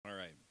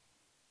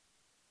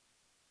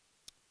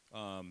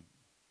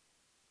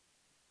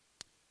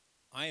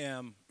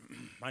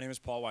My name is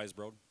Paul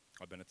Weisbrod.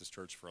 I've been at this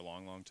church for a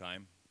long, long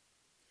time,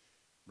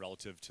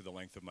 relative to the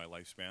length of my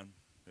lifespan,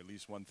 at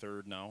least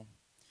 1/3 now.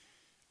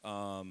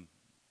 Um,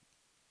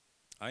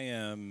 I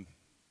am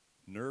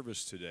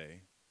nervous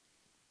today.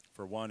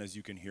 For one, as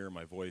you can hear,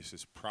 my voice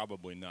is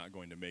probably not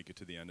going to make it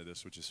to the end of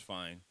this, which is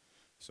fine.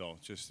 So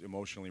just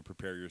emotionally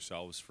prepare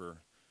yourselves for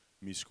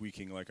me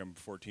squeaking like I'm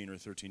 14 or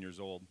 13 years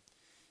old.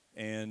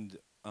 And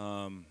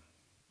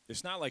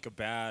it's not like a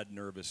bad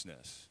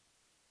nervousness.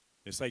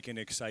 It's like an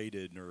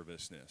excited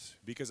nervousness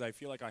because I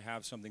feel like I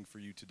have something for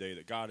you today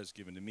that God has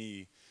given to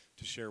me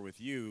to share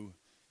with you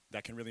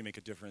that can really make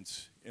a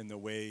difference in the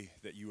way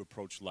that you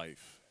approach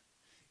life,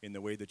 in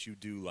the way that you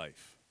do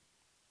life.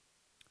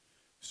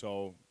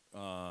 So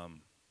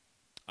I'm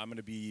going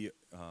to be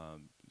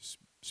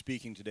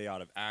speaking today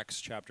out of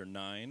Acts chapter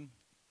 9.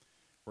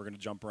 We're going to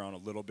jump around a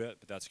little bit,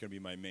 but that's going to be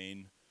my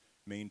main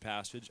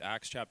passage.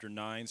 Acts chapter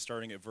 9,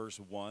 starting at verse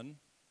 1.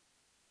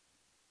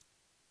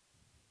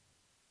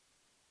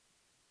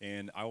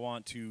 And I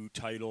want to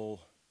title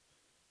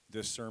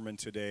this sermon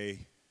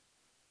today,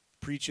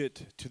 Preach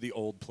It to the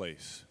Old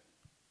Place.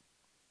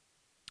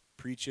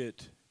 Preach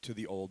it to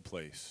the old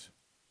place.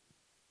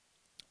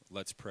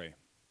 Let's pray.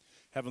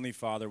 Heavenly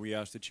Father, we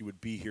ask that you would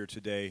be here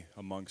today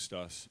amongst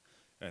us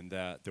and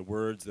that the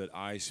words that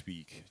I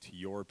speak to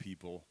your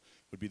people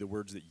would be the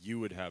words that you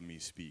would have me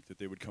speak, that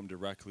they would come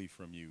directly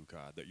from you,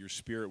 God, that your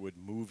Spirit would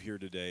move here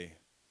today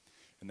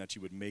and that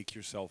you would make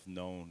yourself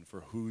known for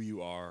who you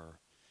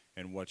are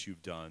and what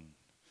you've done,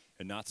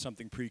 and not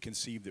something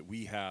preconceived that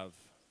we have,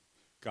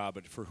 God,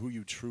 but for who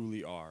you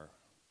truly are.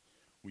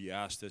 We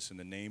ask this in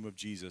the name of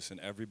Jesus, and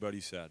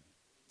everybody said,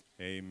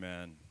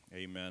 amen,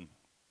 amen.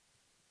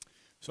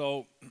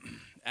 So,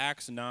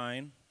 Acts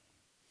 9,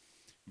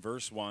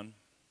 verse 1.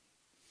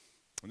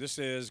 This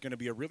is going to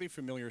be a really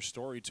familiar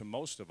story to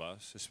most of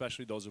us,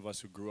 especially those of us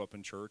who grew up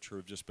in church or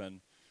have just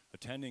been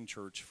attending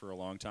church for a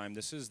long time.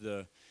 This is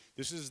the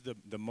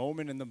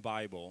moment in the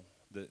Bible,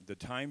 the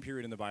time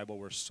period in the Bible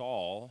where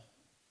Saul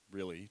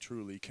really,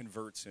 truly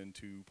converts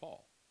into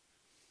Paul.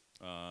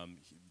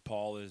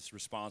 Paul is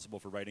responsible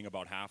for writing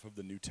about half of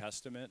the New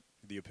Testament,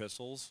 the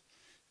epistles,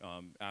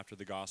 after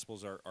the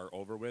Gospels are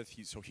over with.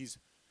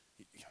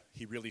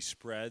 He really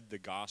spread the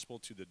gospel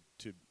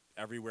to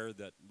everywhere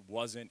that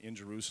wasn't in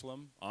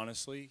Jerusalem,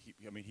 honestly.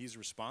 He's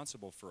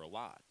responsible for a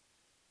lot.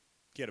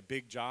 He had a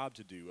big job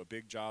to do, a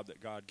big job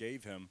that God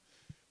gave him,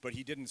 but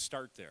he didn't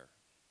start there.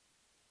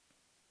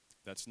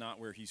 That's not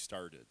where he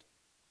started.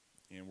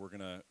 And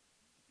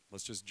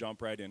let's just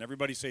jump right in.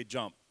 Everybody say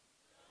jump.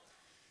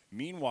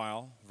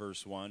 Meanwhile,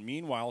 verse 1,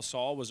 meanwhile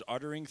Saul was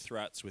uttering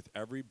threats with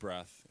every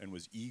breath and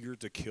was eager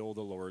to kill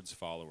the Lord's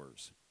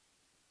followers.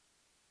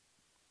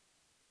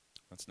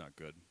 That's not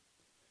good.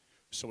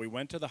 So he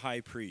went to the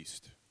high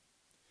priest.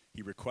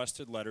 He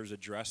requested letters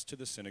addressed to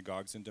the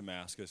synagogues in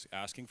Damascus,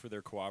 asking for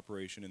their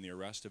cooperation in the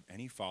arrest of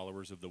any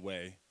followers of the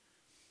way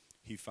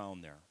he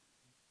found there.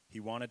 He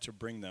wanted to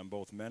bring them,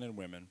 both men and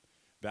women,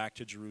 back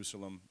to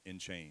Jerusalem in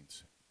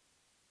chains.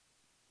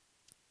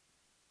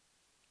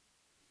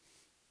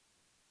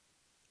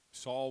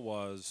 Saul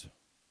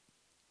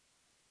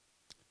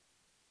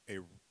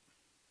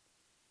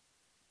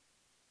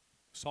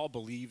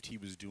believed he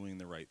was doing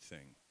the right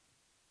thing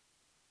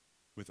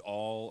with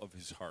all of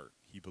his heart.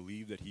 He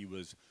believed that he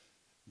was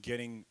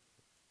getting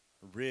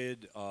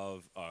rid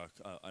of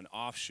an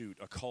offshoot,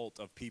 a cult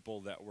of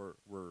people that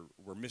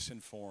were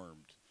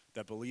misinformed,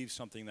 that believed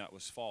something that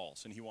was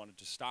false, and he wanted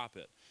to stop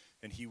it.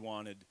 And he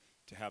wanted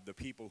to have the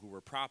people who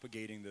were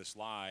propagating this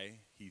lie,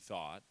 he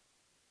thought,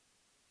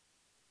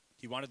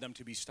 he wanted them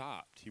to be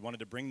stopped. He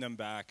wanted to bring them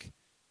back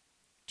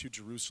to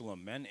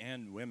Jerusalem, men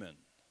and women,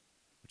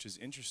 which is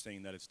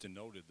interesting that it's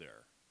denoted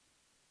there.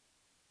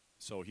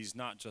 So he's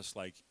not just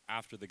like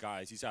after the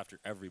guys, he's after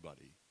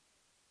everybody.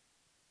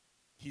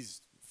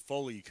 He's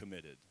fully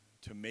committed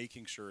to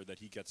making sure that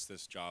he gets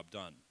this job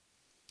done.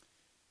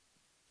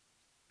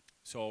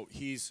 So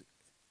it's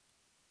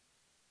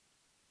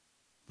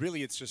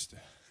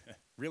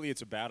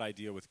a bad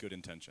idea with good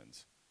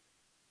intentions.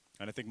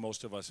 And I think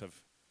most of us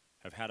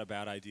have had a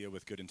bad idea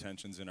with good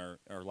intentions in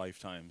our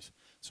lifetimes.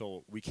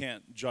 So we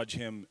can't judge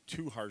him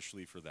too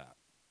harshly for that.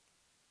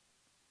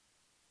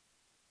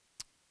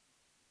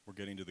 We're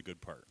getting to the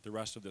good part. The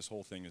rest of this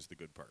whole thing is the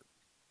good part.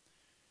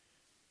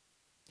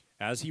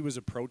 As he was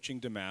approaching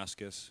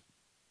Damascus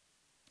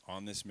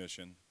on this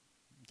mission,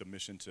 the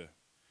mission to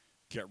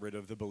get rid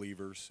of the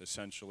believers,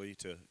 essentially,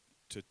 to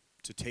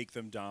take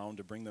them down,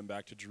 to bring them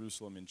back to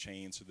Jerusalem in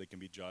chains so they can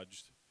be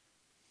judged.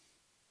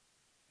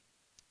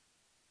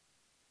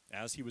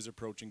 As he was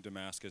approaching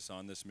Damascus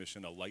on this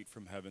mission, a light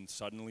from heaven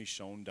suddenly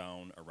shone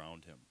down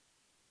around him.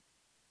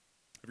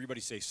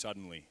 Everybody say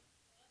suddenly.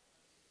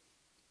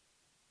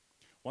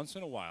 Once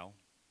in a while,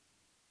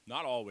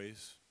 not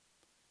always,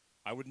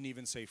 I wouldn't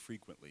even say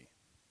frequently.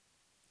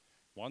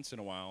 Once in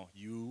a while,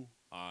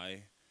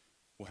 I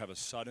will have a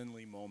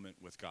suddenly moment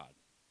with God,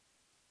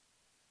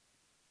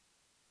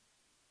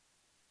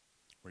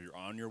 where you're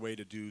on your way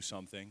to do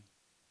something,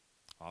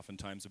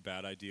 oftentimes a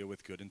bad idea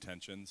with good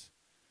intentions,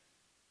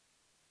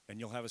 And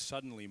you'll have a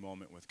suddenly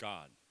moment with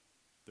God.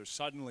 There's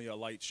suddenly a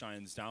light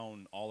shines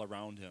down all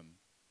around him.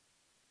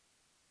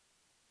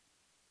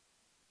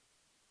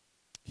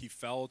 He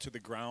fell to the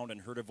ground and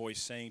heard a voice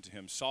saying to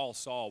him, Saul,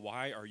 Saul,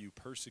 why are you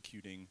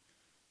persecuting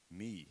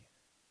me?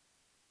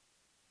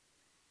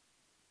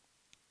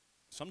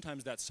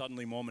 Sometimes that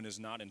suddenly moment is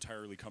not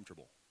entirely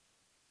comfortable.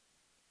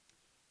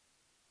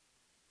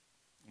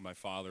 My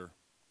father,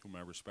 whom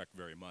I respect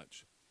very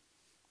much,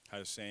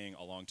 had a saying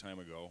a long time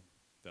ago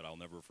that I'll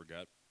never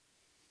forget.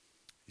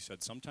 He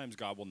said, sometimes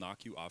God will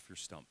knock you off your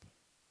stump.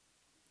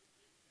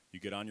 You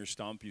get on your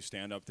stump, you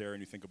stand up there,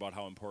 and you think about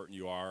how important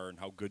you are and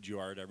how good you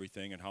are at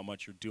everything and how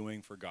much you're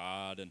doing for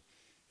God. And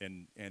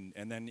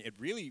then it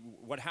really,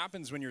 what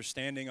happens when you're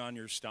standing on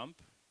your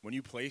stump, when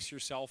you place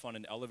yourself on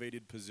an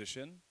elevated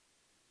position,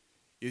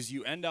 is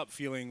you end up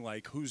feeling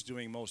like who's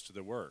doing most of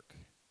the work?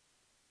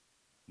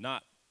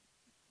 Not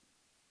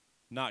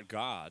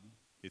God.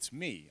 It's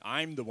me.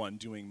 I'm the one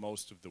doing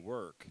most of the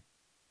work.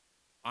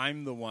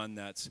 I'm the one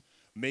that's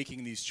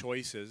making these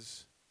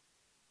choices,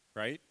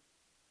 right?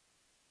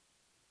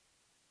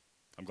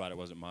 I'm glad it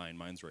wasn't mine.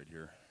 Mine's right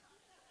here.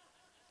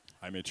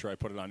 I made sure I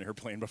put it on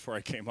airplane before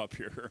I came up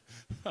here.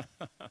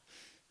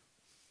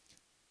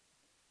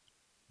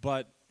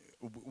 But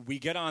we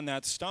get on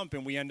that stump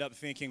and we end up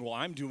thinking, well,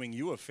 I'm doing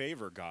you a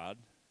favor, God.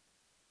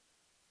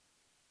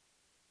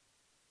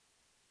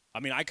 I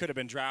mean, I could have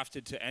been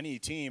drafted to any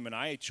team and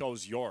I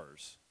chose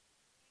yours.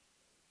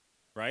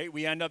 Right?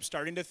 We end up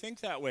starting to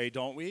think that way,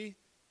 don't we?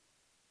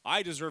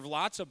 I deserve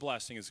lots of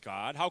blessings,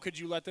 God. How could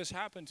you let this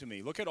happen to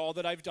me? Look at all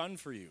that I've done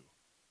for you.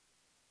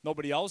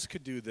 Nobody else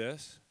could do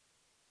this.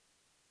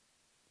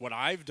 What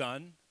I've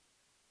done.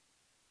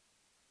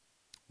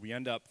 We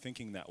end up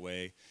thinking that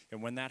way.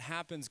 And when that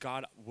happens,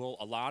 God will,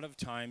 a lot of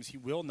times, he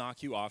will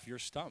knock you off your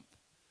stump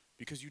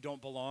because you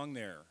don't belong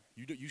there.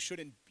 You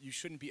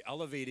shouldn't be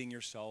elevating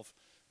yourself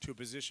to a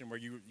position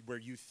where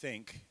you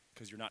think,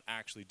 because you're not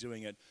actually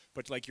doing it,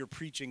 but like you're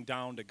preaching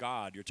down to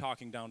God. You're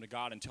talking down to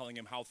God and telling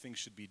him how things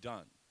should be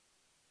done.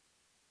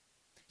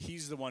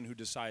 He's the one who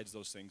decides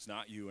those things,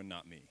 not you and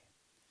not me.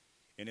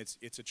 And it's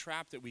a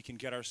trap that we can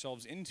get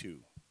ourselves into.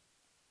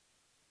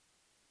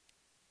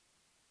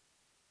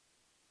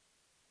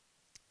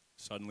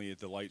 Suddenly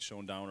the light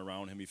shone down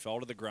around him. He fell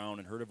to the ground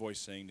and heard a voice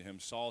saying to him,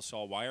 Saul,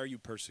 Saul, why are you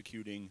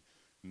persecuting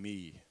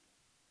me?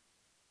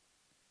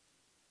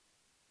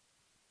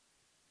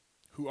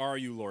 Who are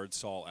you, Lord?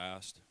 Saul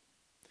asked.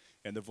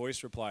 And the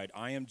voice replied,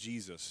 I am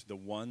Jesus, the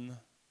one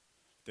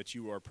that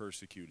you are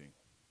persecuting.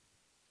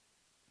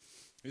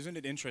 Isn't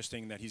it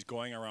interesting that he's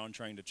going around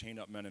trying to chain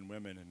up men and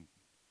women, and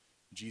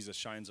Jesus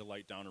shines a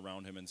light down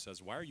around him and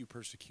says, why are you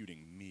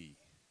persecuting me?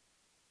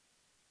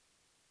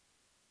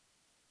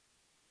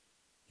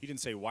 He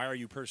didn't say, why are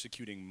you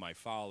persecuting my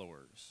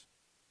followers?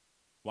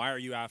 Why are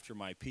you after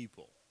my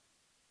people?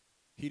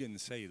 He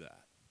didn't say that.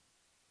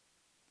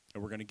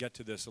 And we're going to get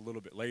to this a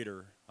little bit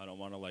later. I don't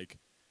want to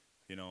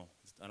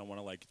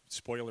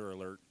spoiler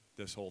alert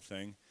this whole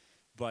thing.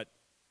 But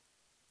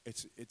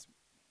it's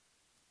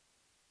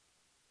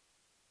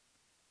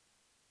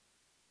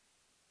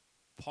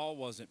Paul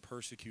wasn't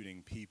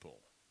persecuting people.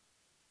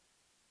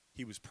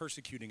 He was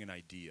persecuting an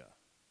idea.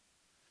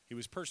 He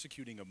was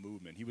persecuting a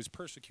movement. He was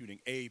persecuting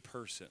a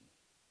person.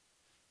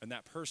 And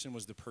that person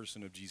was the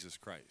person of Jesus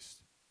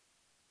Christ,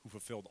 who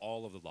fulfilled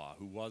all of the law,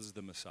 who was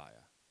the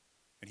Messiah.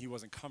 And he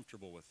wasn't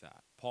comfortable with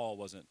that.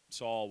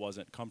 Saul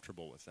wasn't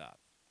comfortable with that.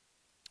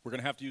 We're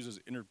going to have to use this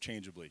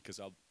interchangeably because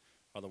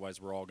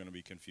otherwise we're all going to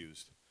be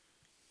confused.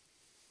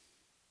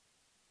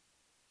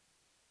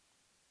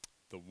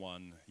 The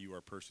one you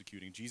are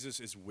persecuting.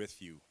 Jesus is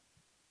with you,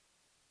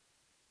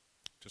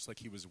 just like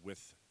he was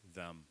with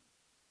them.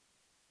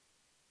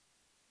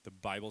 The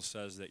Bible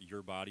says that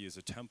your body is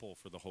a temple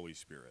for the Holy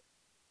Spirit,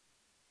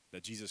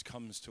 that Jesus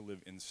comes to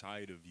live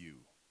inside of you,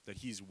 that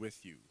he's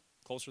with you,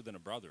 closer than a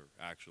brother,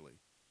 actually.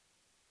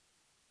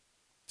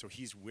 So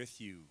he's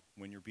with you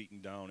when you're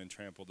beaten down and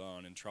trampled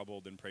on and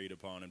troubled and preyed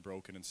upon and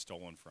broken and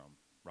stolen from,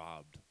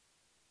 robbed.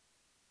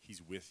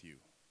 He's with you.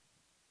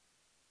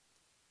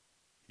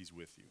 He's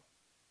with you.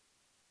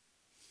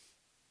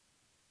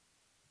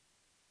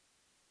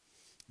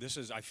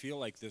 I feel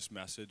like this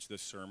message,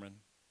 this sermon,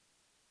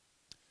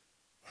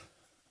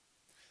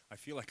 I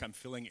feel like I'm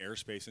filling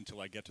airspace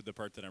until I get to the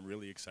part that I'm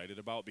really excited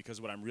about,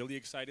 because what I'm really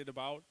excited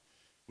about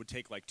would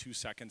take like 2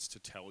 seconds to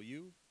tell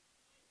you.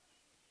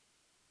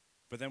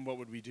 But then what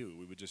would we do?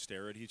 We would just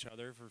stare at each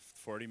other for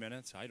 40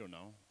 minutes? I don't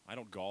know. I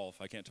don't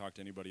golf. I can't talk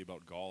to anybody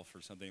about golf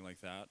or something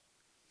like that.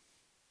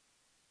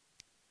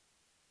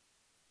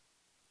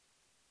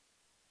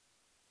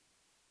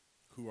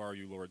 Who are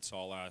you, Lord?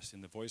 Saul asked.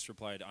 And the voice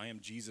replied, I am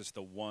Jesus,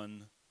 the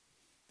one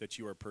that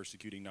you are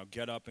persecuting. Now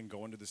get up and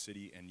go into the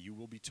city, and you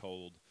will be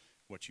told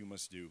what you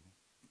must do.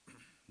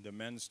 The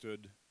men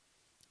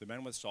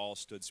with Saul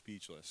stood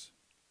speechless,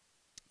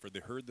 for they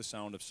heard the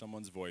sound of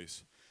someone's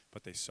voice,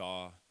 but they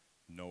saw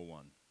no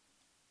one.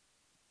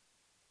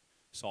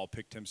 Saul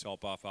picked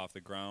himself off the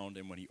ground,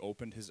 and when he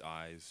opened his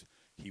eyes,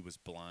 he was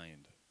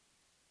blind.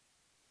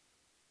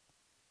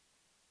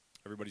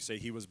 Everybody say,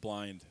 he was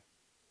blind.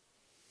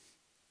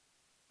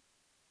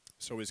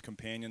 So his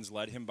companions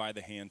led him by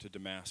the hand to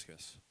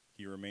Damascus.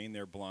 He remained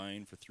there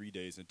blind for 3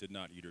 days and did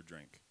not eat or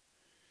drink.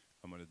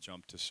 I'm going to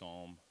jump to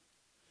Psalm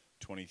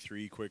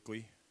 23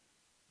 quickly.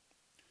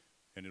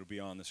 And it'll be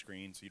on the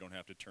screen, so you don't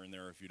have to turn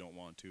there if you don't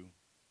want to.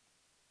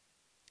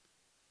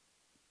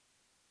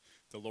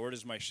 The Lord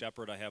is my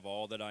shepherd. I have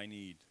all that I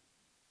need.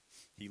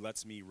 He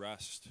lets me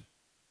rest.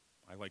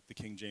 I like the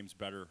King James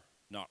better.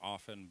 Not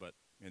often, but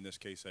in this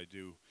case I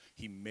do.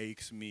 He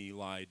makes me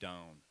lie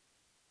down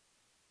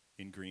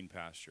in green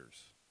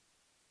pastures.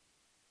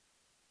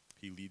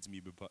 He leads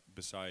me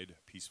beside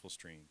peaceful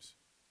streams.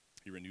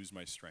 He renews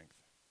my strength.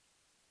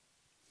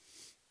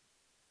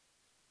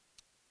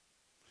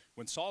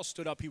 When Saul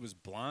stood up, he was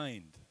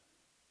blind.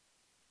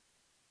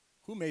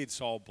 Who made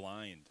Saul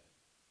blind?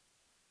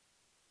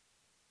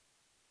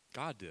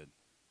 God did.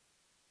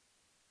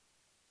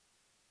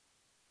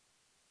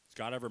 Has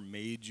God ever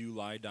made you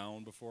lie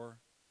down before?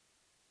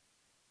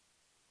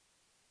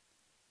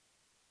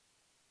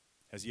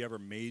 Has he ever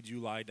made you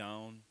lie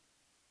down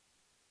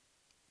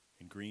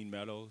in green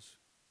meadows,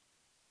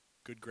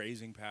 good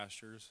grazing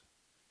pastures?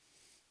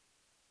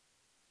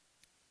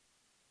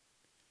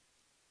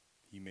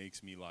 He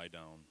makes me lie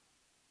down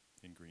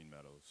in green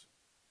meadows.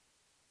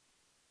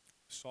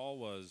 Saul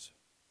was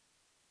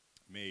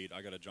made,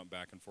 I got to jump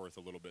back and forth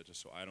a little bit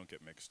just so I don't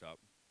get mixed up.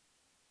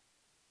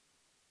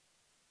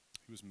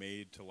 He was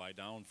made to lie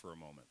down for a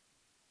moment.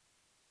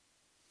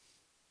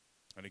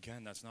 And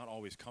again, that's not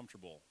always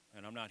comfortable.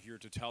 And I'm not here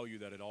to tell you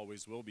that it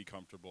always will be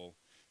comfortable,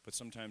 but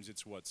sometimes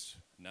it's what's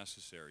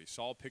necessary.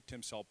 Saul picked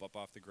himself up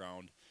off the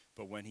ground,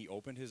 but when he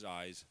opened his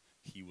eyes,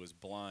 he was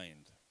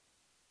blind.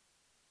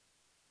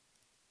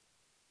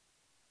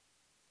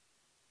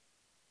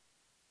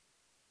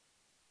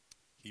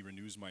 He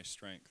renews my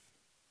strength.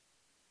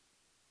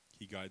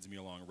 He guides me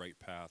along right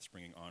paths,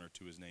 bringing honor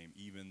to his name,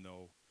 even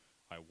though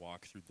I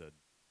walk through the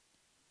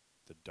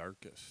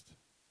darkest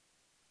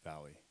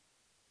valley.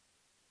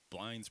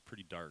 Blind's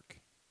pretty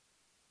dark.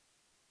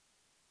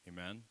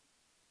 Amen?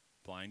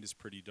 Blind is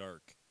pretty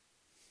dark.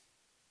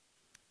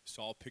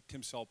 Saul picked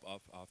himself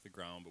up off the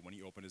ground, but when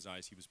he opened his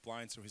eyes, he was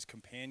blind. So his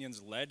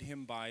companions led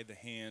him by the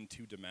hand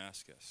to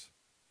Damascus.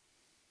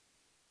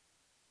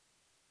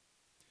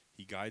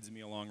 He guides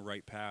me along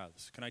right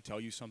paths. Can I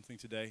tell you something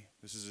today?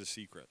 This is a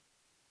secret.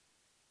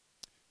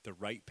 The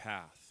right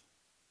path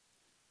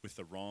with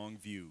the wrong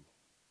view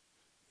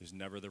is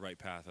never the right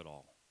path at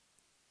all.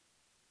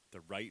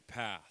 The right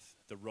path,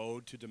 the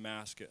road to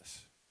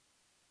Damascus,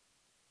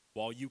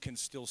 while you can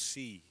still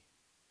see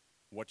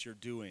what you're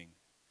doing,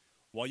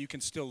 while you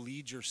can still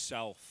lead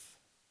yourself,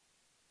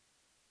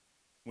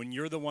 when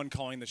you're the one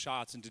calling the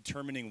shots and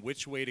determining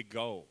which way to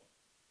go,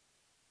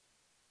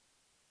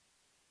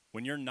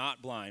 when you're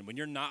not blind, when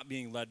you're not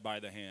being led by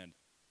the hand,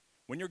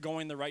 when you're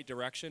going the right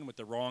direction with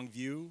the wrong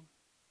view,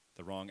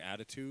 the wrong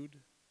attitude,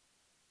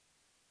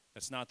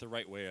 that's not the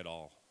right way at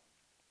all.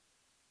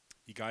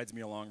 He guides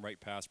me along right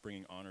paths,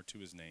 bringing honor to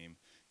his name.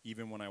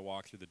 Even when I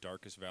walk through the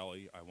darkest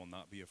valley, I will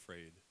not be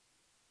afraid,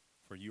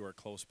 for you are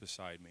close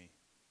beside me.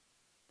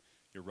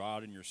 Your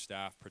rod and your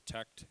staff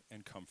protect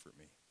and comfort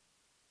me.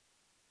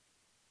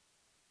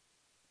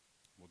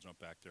 We'll jump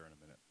back there in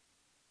a minute.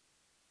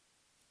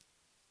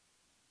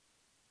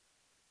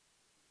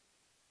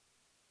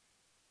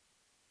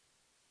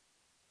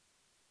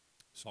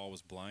 Saul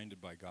was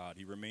blinded by God.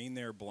 He remained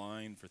there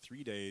blind for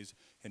 3 days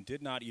and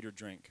did not eat or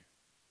drink.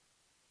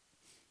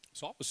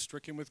 Saul was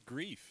stricken with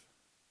grief.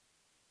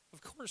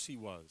 Of course he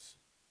was.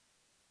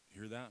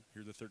 You hear that?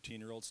 Hear the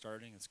 13-year-old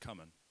starting? It's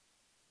coming.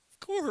 Of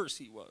course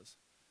he was.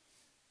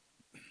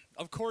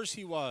 Of course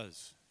he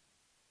was.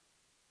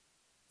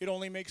 It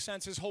only makes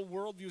sense. His whole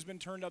worldview has been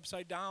turned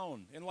upside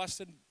down in less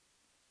than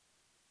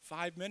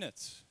 5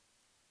 minutes.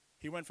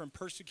 He went from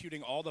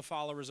persecuting all the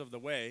followers of the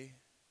way,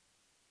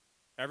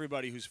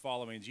 everybody who's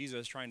following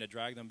Jesus, trying to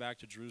drag them back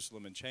to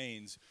Jerusalem in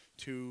chains,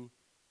 to,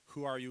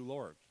 who are you,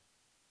 Lord?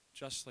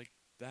 Just like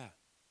that,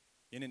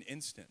 in an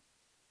instant.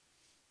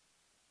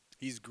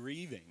 He's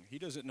grieving. He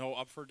doesn't know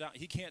up or down.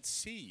 He can't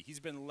see. He's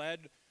been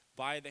led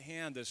by the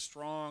hand, this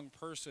strong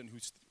person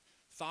who's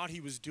thought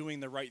he was doing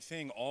the right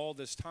thing all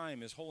this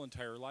time, his whole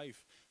entire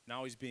life.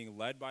 Now he's being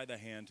led by the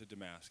hand to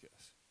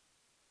Damascus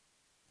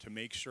to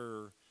make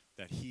sure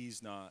that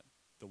he's not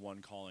the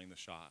one calling the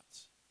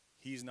shots.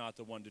 He's not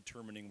the one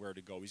determining where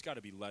to go. He's got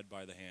to be led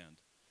by the hand.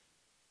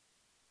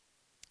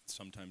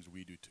 Sometimes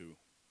we do too.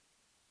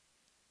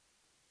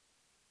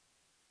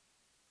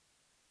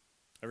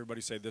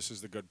 Everybody say, this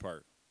is the good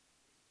part.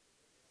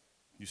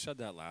 You said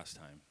that last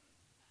time.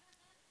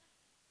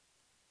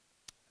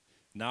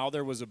 Now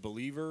there was a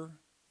believer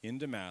in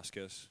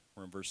Damascus,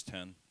 we're in verse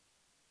 10.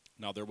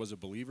 Now there was a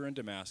believer in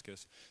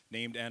Damascus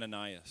named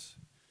Ananias.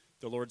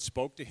 The Lord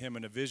spoke to him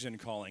in a vision,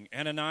 calling,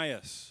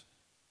 Ananias.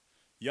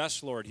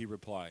 Yes, Lord, he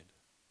replied.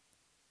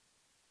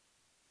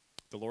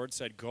 The Lord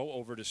said, go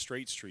over to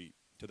Straight Street,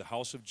 to the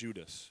house of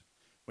Judas.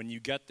 When you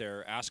get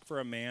there, ask for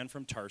a man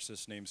from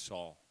Tarsus named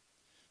Saul.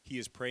 He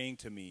is praying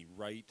to me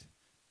right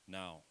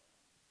now.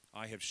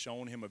 I have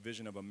shown him a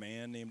vision of a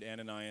man named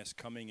Ananias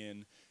coming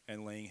in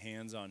and laying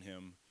hands on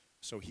him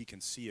so he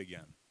can see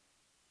again.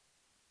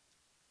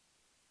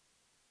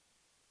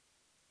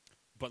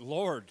 But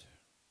Lord,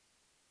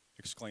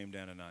 exclaimed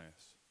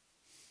Ananias,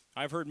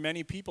 I've heard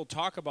many people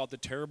talk about the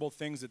terrible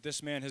things that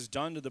this man has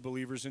done to the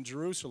believers in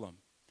Jerusalem.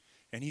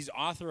 And he's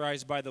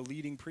authorized by the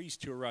leading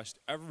priest to arrest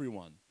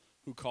everyone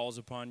who calls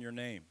upon your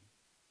name.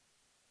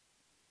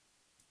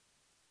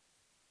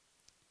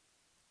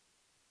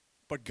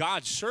 But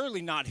God,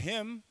 surely not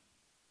him.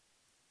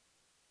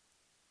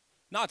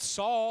 Not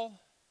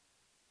Saul.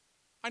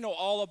 I know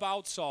all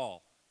about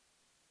Saul.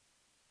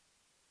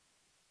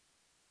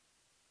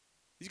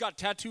 He's got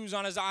tattoos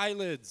on his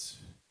eyelids.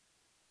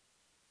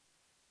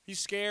 He's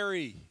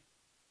scary.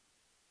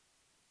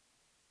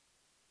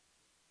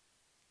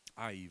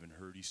 I even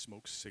heard he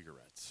smokes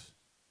cigarettes.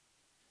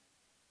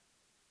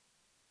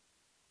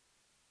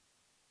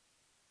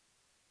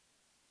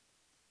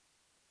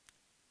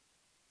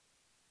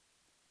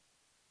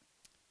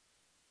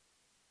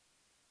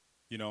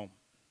 You know,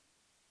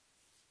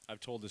 I've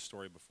told this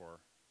story before.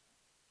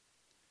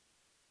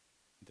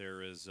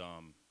 There is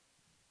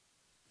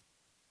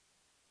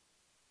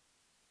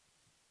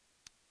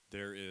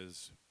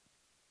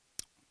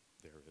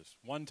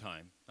one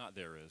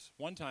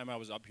time I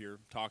was up here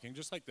talking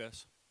just like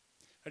this.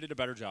 I did a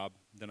better job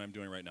than I'm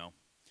doing right now.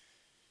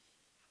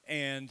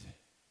 And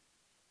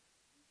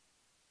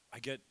I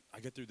get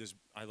through this,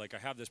 I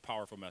have this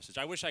powerful message.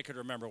 I wish I could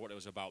remember what it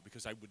was about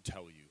because I would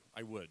tell you.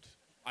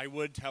 I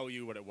would tell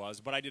you what it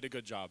was, but I did a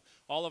good job.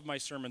 All of my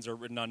sermons are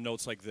written on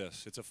notes like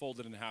this. It's a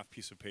folded in half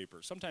piece of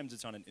paper. Sometimes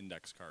it's on an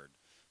index card.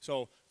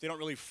 So they don't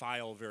really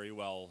file very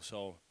well,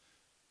 so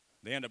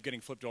they end up getting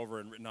flipped over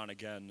and written on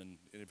again, and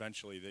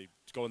eventually they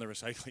go in the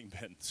recycling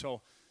bin.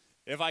 So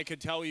if I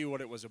could tell you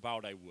what it was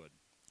about, I would.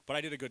 But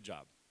I did a good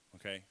job,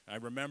 okay? I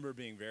remember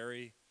being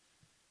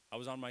I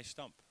was on my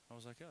stump. I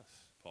was like, yes,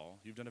 Paul,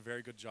 you've done a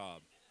very good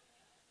job.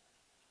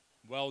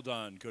 Well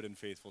done, good and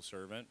faithful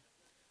servant,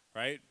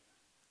 right?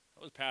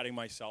 I was patting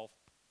myself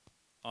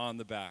on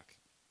the back.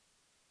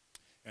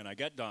 And I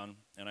get done,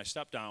 and I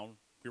step down.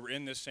 We were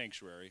in this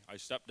sanctuary. I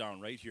stepped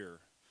down right here,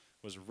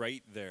 was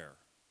right there.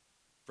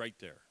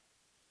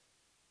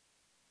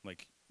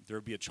 Like, there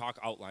would be a chalk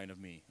outline of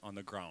me on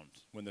the ground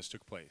when this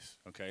took place,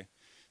 okay?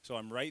 So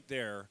I'm right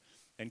there,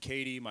 and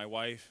Katie, my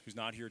wife, who's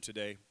not here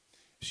today,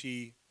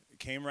 she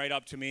came right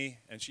up to me,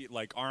 and she,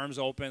 arms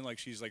open,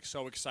 she's,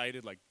 so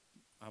excited,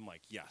 I'm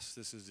like, yes,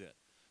 this is it.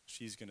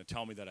 She's going to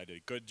tell me that I did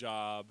a good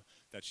job,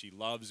 that she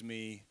loves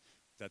me,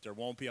 that there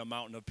won't be a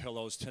mountain of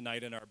pillows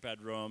tonight in our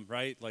bedroom,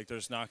 right?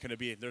 There's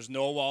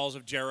no walls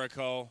of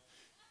Jericho,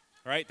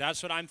 right?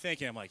 That's what I'm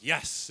thinking. I'm like,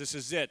 yes, this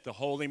is it. The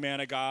holy man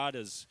of God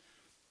is.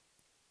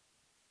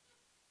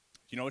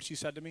 You know what she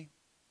said to me?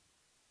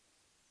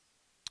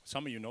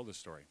 Some of you know this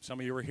story. Some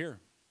of you were here.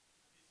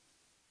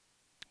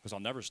 Because I'll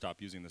never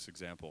stop using this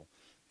example.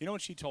 You know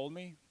what she told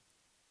me?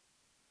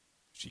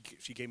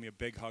 She gave me a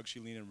big hug.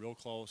 She leaned in real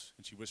close,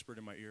 and she whispered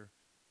in my ear,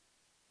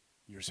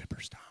 your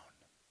zipper's down.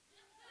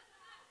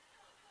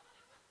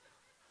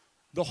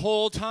 The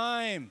whole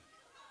time.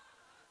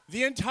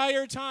 The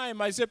entire time,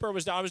 my zipper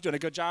was down. I was doing a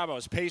good job. I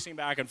was pacing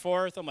back and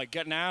forth. I'm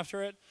getting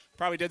after it.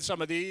 Probably did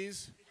some of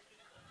these.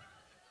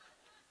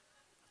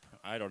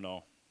 I don't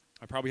know.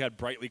 I probably had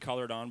brightly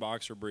colored on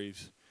boxer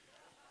briefs.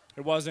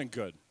 It wasn't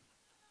good.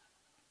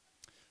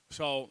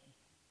 So,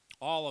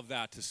 all of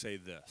that to say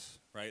this,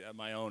 right, at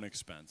my own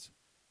expense.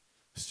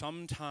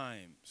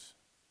 Sometimes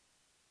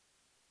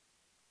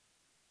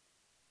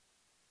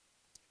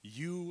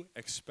you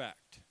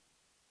expect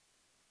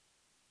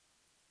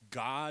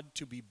God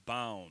to be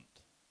bound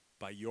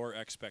by your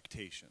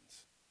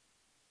expectations.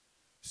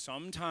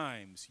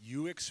 Sometimes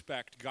you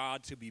expect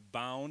God to be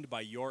bound by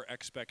your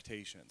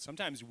expectations.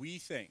 Sometimes we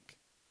think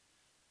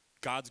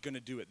God's going to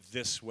do it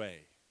this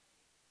way.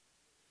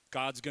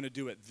 God's going to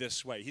do it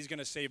this way. He's going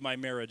to save my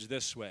marriage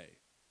this way.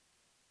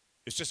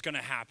 It's just going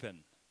to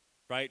happen,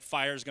 right?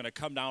 Fire's going to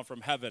come down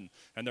from heaven,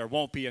 and there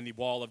won't be any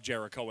wall of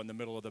Jericho in the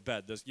middle of the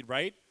bed,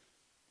 right?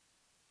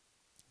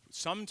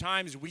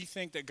 Sometimes we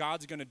think that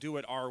God's going to do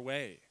it our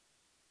way.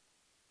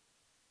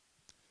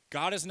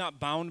 God is not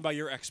bound by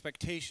your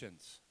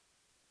expectations.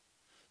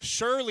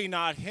 Surely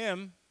not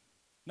him,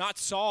 not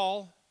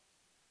Saul.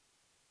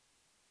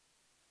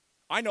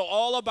 I know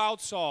all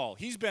about Saul.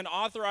 He's been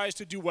authorized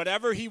to do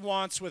whatever he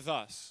wants with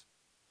us.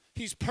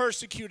 He's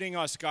persecuting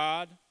us,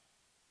 God.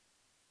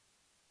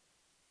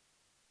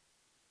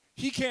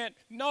 He can't,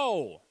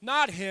 no,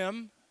 not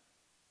him.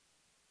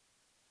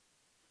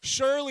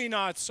 Surely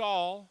not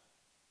Saul.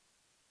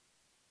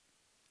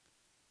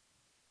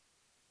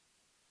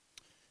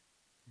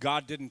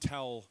 God didn't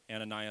tell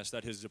Ananias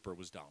that his zipper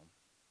was down.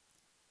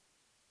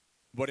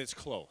 But it's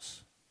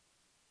close.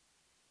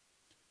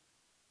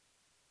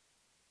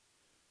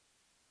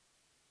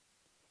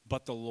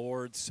 But the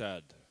Lord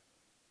said.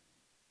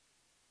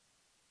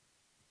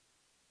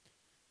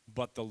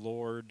 But the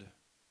Lord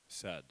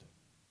said.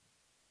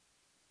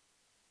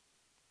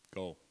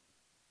 Go.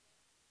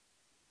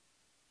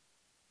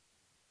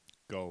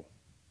 Go.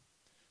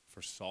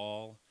 For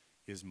Saul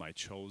is my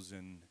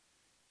chosen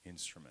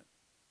instrument.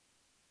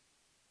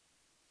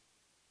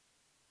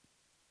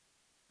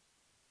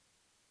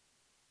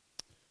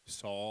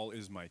 Saul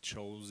is my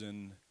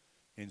chosen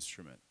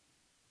instrument.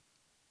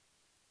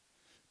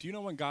 Do you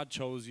know when God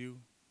chose you?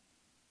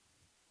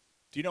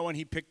 Do you know when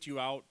he picked you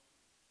out?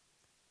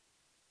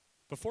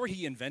 Before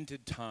he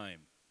invented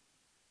time,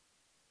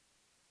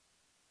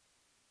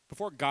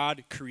 before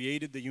God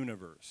created the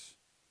universe,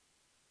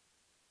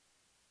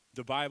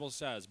 the Bible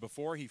says,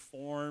 before he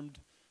formed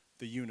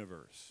the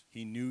universe,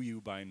 he knew you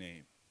by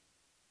name.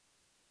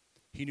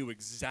 He knew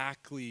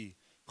exactly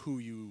who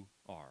you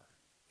are,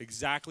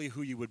 exactly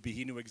who you would be.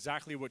 He knew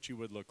exactly what you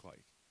would look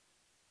like.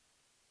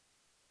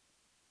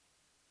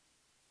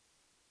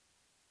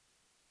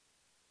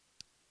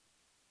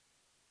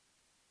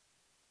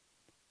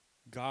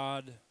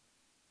 God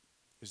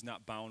is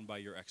not bound by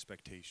your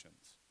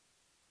expectations,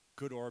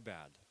 good or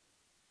bad.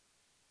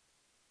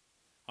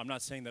 I'm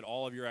not saying that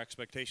all of your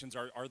expectations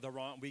are the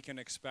wrong. We can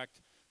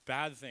expect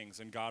bad things,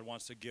 and God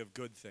wants to give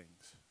good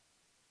things.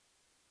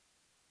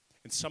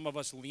 And some of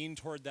us lean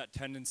toward that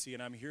tendency,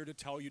 and I'm here to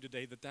tell you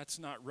today that that's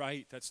not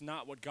right. That's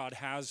not what God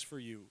has for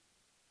you.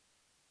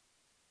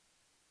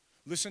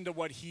 Listen to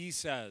what he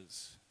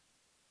says.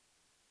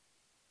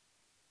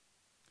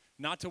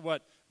 Not to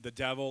what the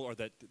devil or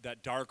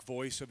that dark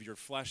voice of your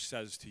flesh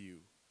says to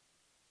you.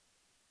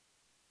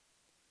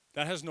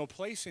 That has no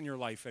place in your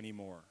life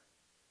anymore.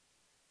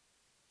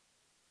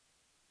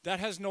 That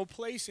has no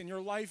place in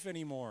your life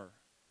anymore.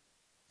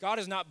 God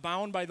is not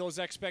bound by those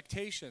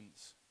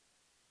expectations.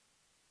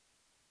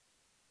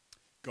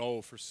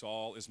 Go, for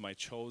Saul is my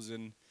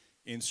chosen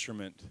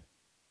instrument.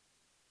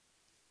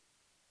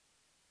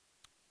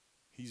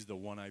 He's the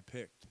one I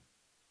picked.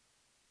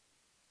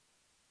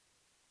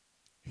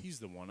 He's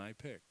the one I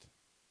picked.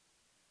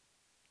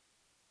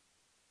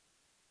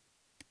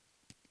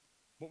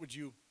 What would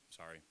you,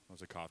 sorry, that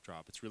was a cough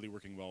drop. It's really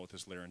working well with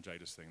this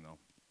laryngitis thing, though.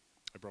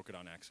 I broke it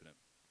on accident.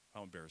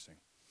 How embarrassing.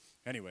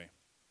 Anyway,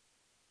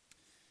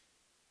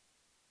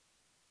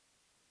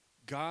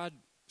 God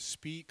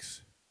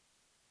speaks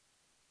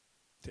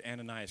to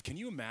Ananias. Can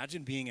you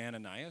imagine being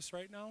Ananias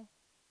right now?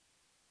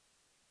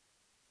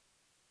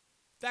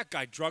 That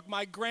guy drugged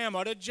my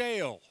grandma to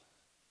jail.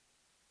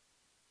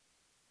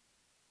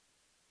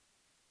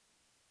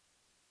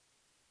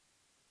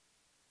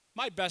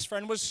 My best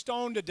friend was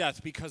stoned to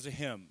death because of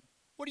him.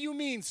 What do you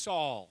mean,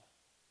 Saul?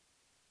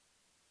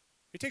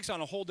 It takes on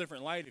a whole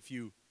different light if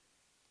you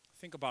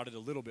think about it a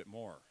little bit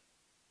more.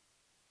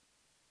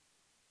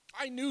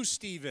 I knew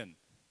Stephen.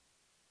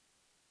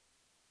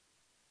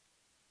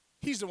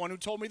 He's the one who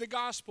told me the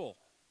gospel.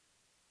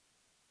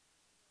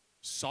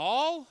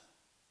 Saul?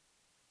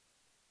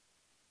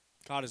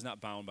 God is not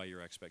bound by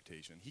your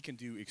expectation. He can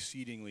do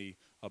exceedingly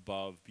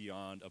above,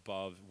 beyond,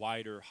 above,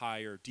 wider,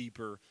 higher,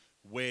 deeper,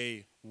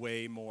 way,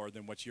 way more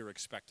than what you're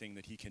expecting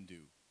that he can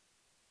do.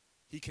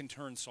 He can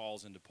turn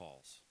Sauls into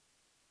Pauls,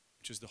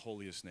 which is the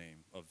holiest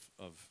name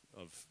of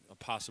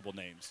possible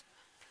names.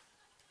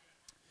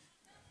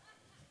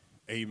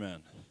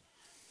 Amen.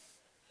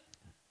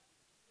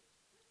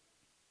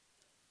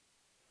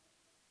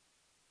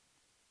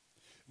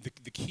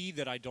 The key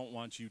that I don't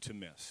want you to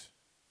miss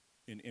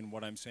in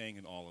what I'm saying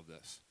in all of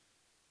this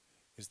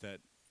is that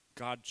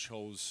God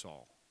chose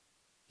Saul.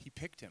 He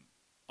picked him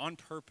on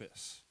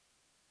purpose.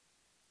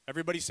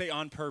 Everybody say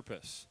on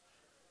purpose.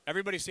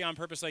 Everybody say on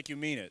purpose like you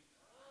mean it.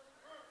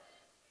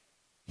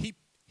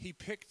 He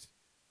picked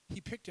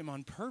him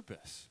on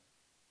purpose.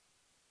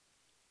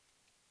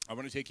 I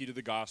want to take you to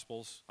the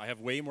Gospels. I have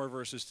way more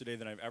verses today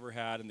than I've ever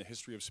had in the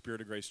history of Spirit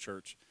of Grace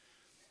Church.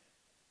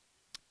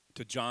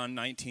 To John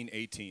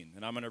 19:18,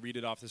 and I'm going to read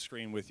it off the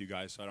screen with you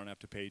guys so I don't have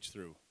to page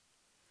through.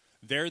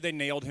 There they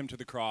nailed him to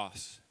the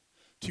cross.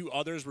 2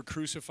 others were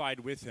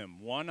crucified with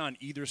him, one on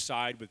either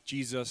side with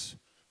Jesus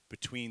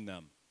between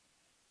them.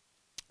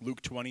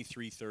 Luke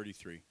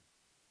 23:33.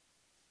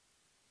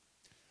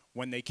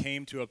 When they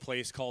came to a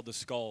place called the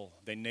Skull,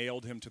 they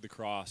nailed him to the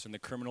cross, and the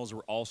criminals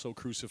were also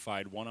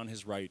crucified, one on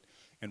his right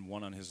and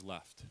one on his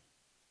left.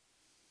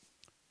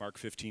 Mark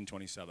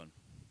 15:27.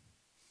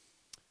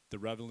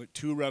 The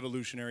 2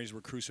 revolutionaries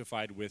were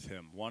crucified with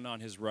him, one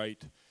on his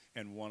right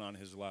and one on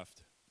his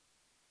left.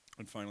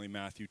 And finally,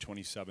 Matthew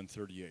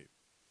 27:38.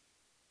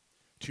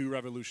 2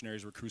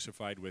 revolutionaries were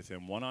crucified with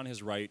him, one on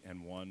his right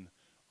and one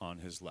on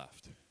his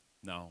left.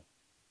 Now,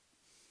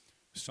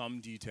 some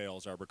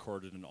details are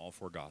recorded in all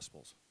 4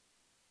 Gospels.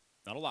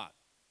 Not a lot.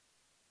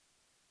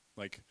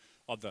 Like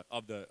of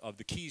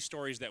the key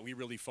stories that we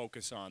really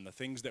focus on, the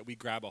things that we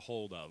grab a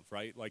hold of,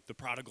 right? Like the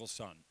prodigal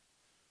son.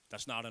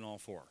 That's not in all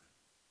 4.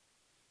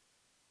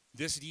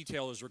 This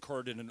detail is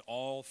recorded in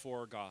all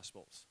 4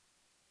 Gospels.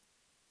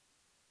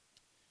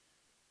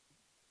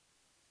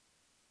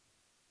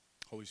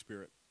 Holy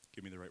Spirit,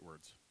 give me the right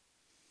words.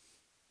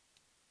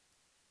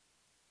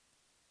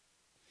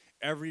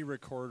 Every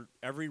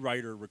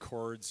writer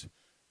records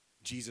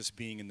Jesus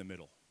being in the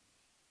middle.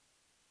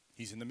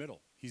 He's in the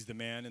middle. He's the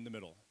man in the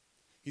middle.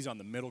 He's on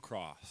the middle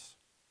cross.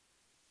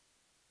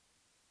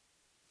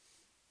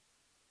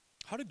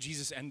 How did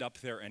Jesus end up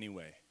there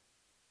anyway?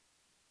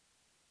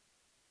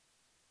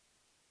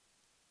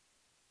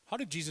 How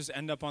did Jesus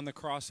end up on the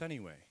cross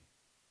anyway?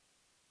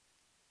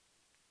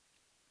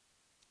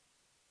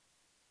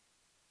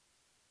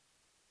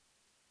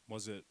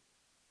 Was it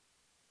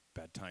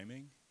bad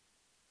timing?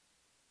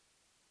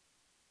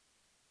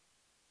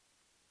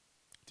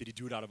 Did he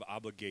do it out of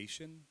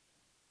obligation?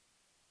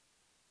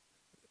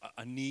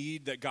 A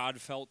need that God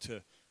felt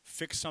to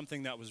fix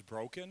something that was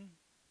broken?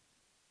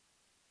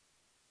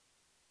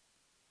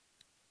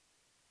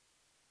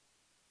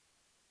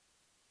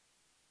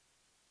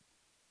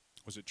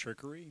 Was it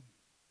trickery?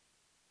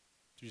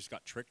 You just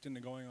got tricked into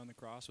going on the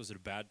cross? Was it a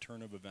bad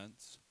turn of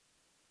events?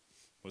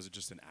 Was it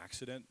just an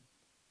accident?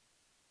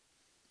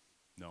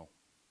 No.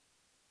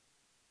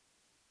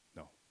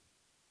 No.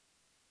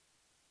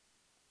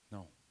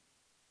 No.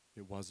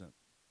 It wasn't.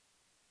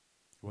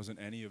 It wasn't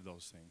any of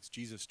those things.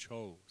 Jesus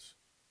chose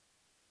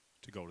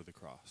to go to the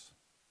cross.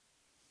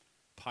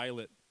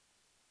 Pilate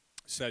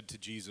said to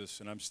Jesus,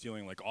 and I'm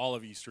stealing like all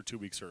of Easter 2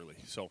 weeks early.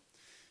 So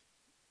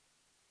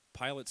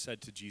Pilate said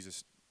to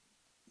Jesus,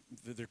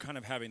 they're kind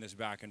of having this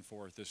back and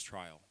forth, this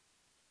trial.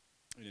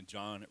 And in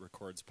John, it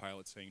records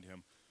Pilate saying to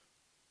him,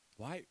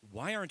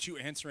 why aren't you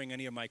answering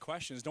any of my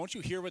questions? Don't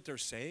you hear what they're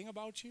saying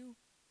about you?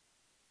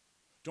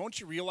 Don't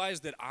you realize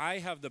that I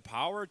have the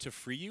power to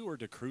free you or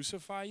to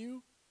crucify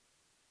you?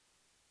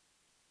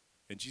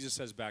 And Jesus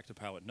says back to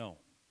Pilate, no.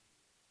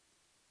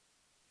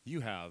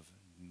 You have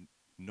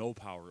no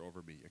power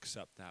over me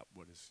except that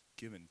what is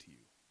given to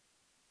you.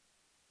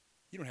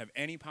 You don't have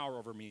any power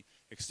over me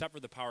except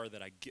for the power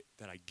that I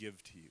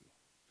give to you,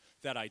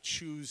 that I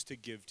choose to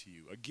give to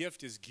you. A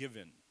gift is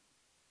given.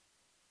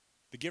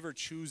 The giver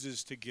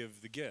chooses to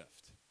give the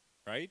gift,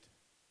 right?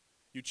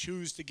 You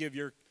choose to give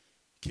your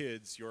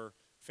kids, your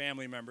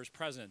family members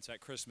presents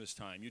at Christmas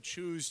time. You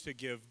choose to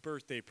give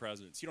birthday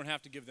presents. You don't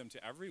have to give them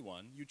to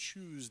everyone. You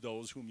choose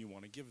those whom you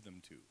want to give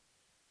them to.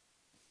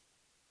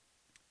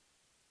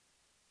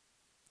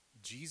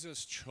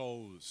 Jesus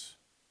chose,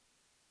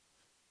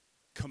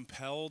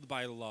 compelled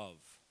by love,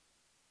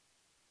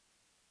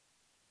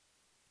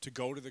 to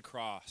go to the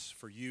cross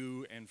for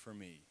you and for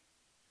me.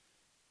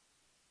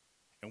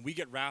 And we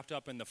get wrapped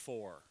up in the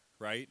for,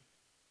 right?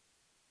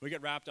 We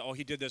get wrapped up, oh,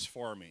 he did this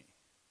for me.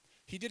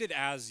 He did it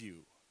as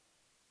you.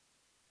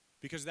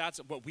 Because that's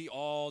what we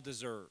all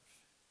deserve,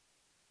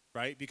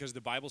 right? Because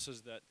the Bible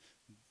says that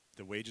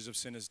the wages of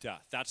sin is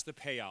death. That's the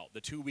payout.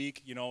 The 2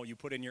 week, you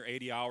put in your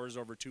 80 hours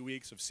over 2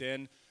 weeks of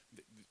sin,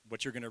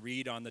 what you're going to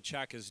read on the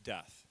check is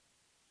death.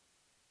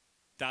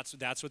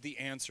 That's what the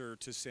answer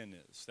to sin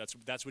is.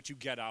 That's what you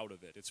get out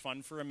of it. It's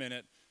fun for a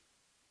minute,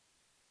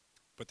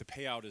 but the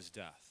payout is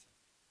death.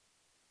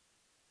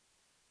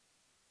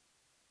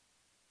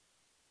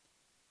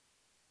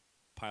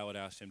 Pilate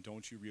asked him,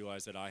 don't you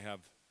realize that I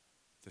have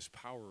this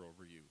power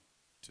over you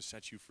to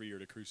set you free or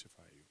to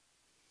crucify you?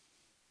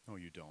 No,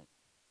 you don't.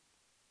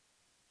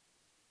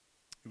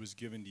 It was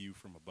given to you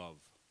from above.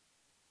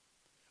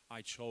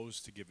 I chose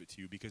to give it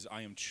to you because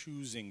I am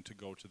choosing to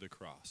go to the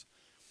cross.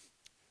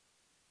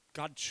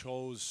 God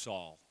chose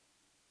Saul.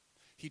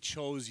 He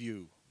chose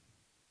you.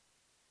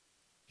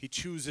 He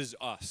chooses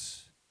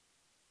us.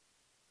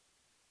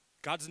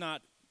 God's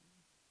not,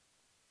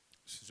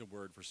 this is a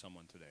word for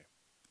someone today.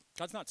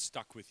 God's not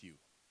stuck with you.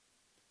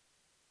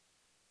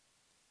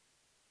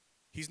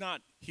 He's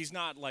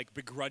not like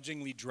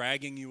begrudgingly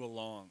dragging you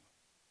along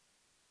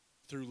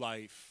through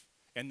life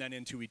and then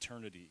into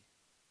eternity.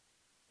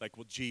 Like,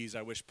 well, geez,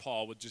 I wish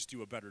Paul would just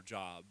do a better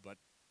job, but,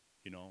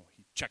 he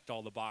checked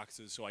all the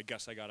boxes, so I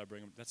guess I got to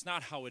bring him. That's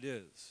not how it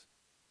is.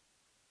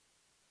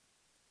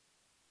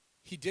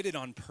 He did it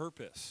on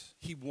purpose.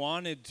 He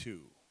wanted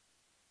to.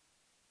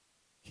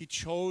 He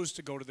chose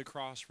to go to the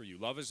cross for you.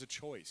 Love is a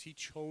choice. He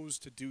chose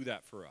to do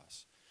that for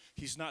us.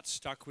 He's not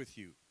stuck with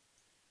you.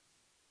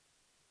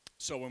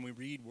 So when we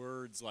read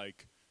words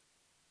like,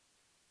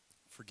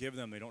 forgive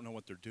them, they don't know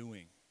what they're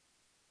doing.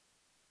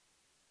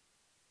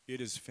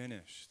 It is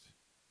finished.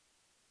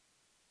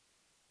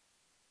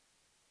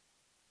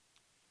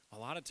 A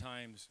lot of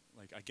times,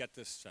 I get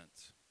this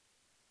sense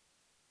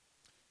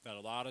that a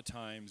lot of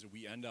times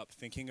we end up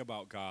thinking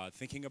about God,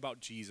 thinking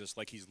about Jesus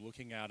like he's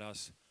looking at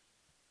us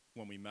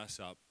when we mess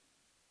up,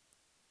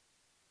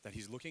 that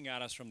he's looking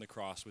at us from the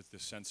cross with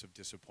this sense of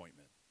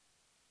disappointment.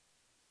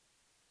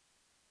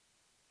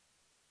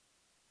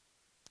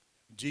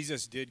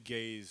 Jesus did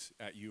gaze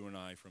at you and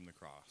I from the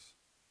cross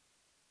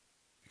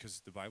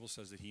because the Bible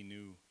says that he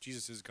knew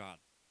Jesus is God.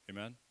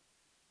 Amen?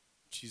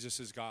 Jesus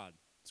is God.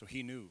 So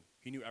he knew.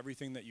 He knew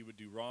everything that you would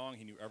do wrong.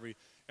 He knew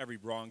every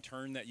wrong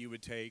turn that you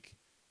would take.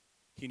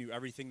 He knew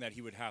everything that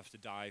he would have to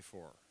die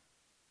for.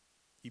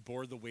 He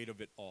bore the weight of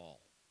it all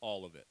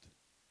of it.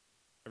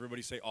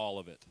 Everybody say all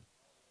of it.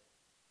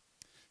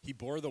 He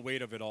bore the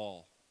weight of it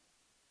all.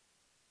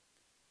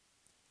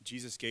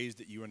 Jesus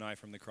gazed at you and I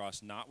from the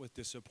cross, not with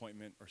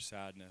disappointment or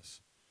sadness,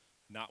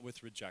 not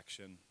with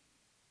rejection,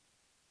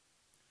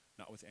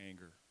 not with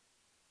anger,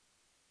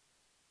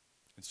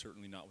 and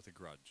certainly not with a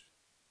grudge.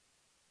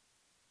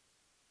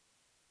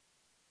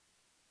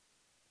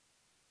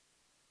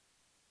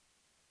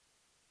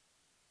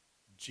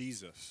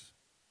 Jesus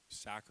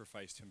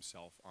sacrificed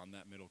himself on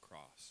that middle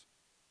cross.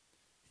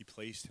 He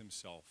placed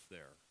himself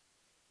there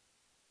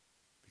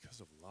because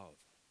of love.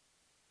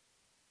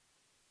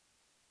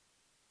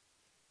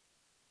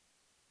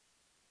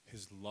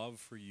 His love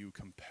for you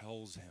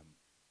compels him.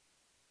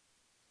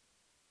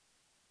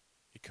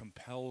 It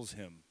compels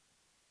him.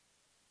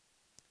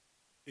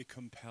 It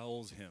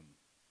compels him.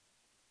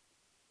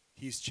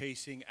 He's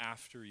chasing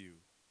after you.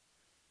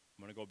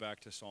 I'm going to go back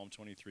to Psalm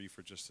 23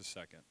 for just a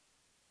second.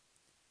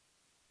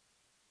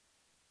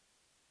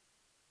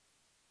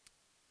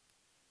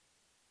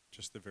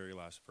 Just the very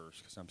last verse,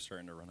 because I'm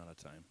starting to run out of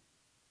time.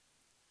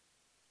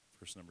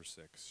 Verse number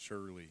 6.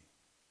 Surely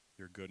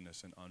your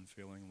goodness and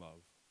unfailing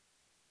love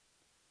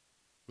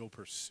will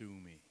pursue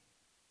me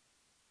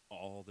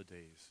all the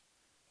days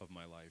of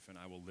my life, and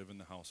I will live in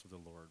the house of the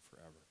Lord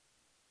forever.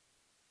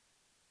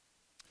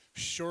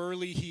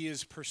 Surely he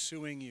is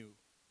pursuing you.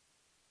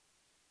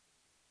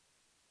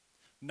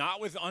 Not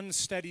with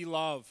unsteady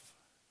love.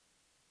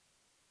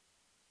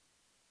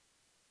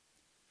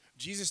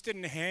 Jesus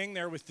didn't hang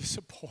there with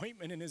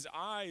disappointment in his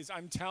eyes.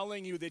 I'm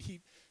telling you that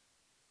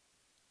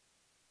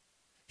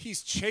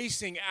he's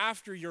chasing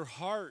after your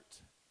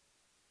heart.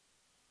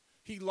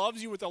 He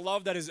loves you with a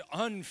love that is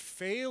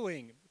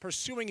unfailing,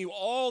 pursuing you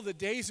all the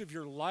days of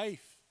your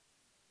life.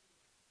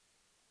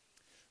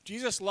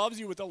 Jesus loves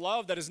you with a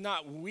love that is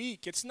not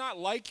weak. It's not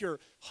like your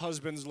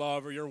husband's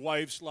love or your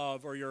wife's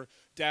love or your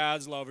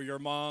dad's love or your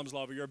mom's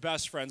love or your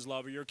best friend's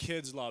love or your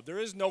kid's love. There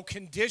is no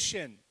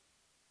condition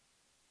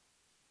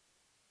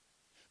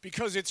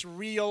because it's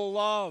real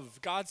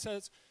love. God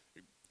says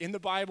in the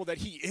Bible that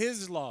he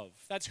is love.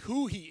 That's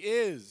who he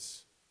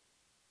is.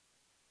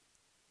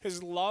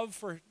 His love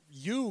for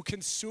you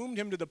consumed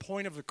him to the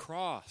point of the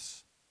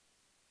cross.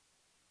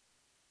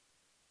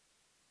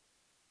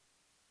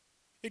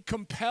 It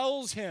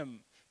compels him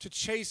to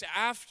chase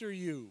after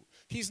you.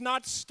 He's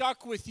not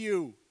stuck with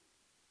you.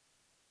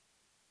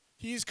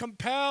 He's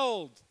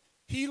compelled.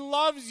 He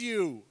loves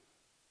you.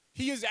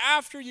 He is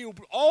after you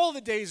all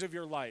the days of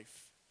your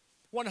life.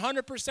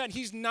 100%.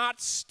 He's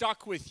not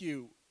stuck with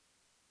you.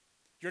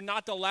 You're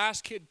not the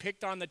last kid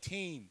picked on the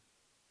team.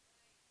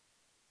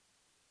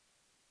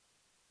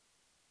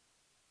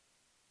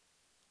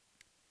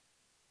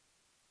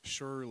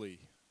 Surely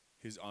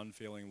his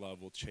unfailing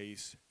love will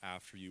chase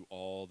after you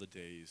all the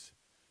days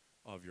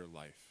of your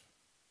life.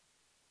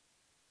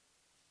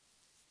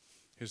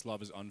 His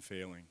love is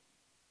unfailing.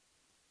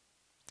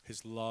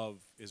 His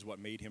love is what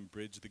made him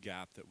bridge the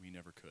gap that we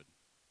never could.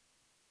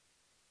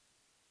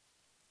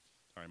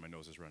 Sorry, my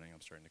nose is running. I'm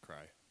starting to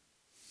cry.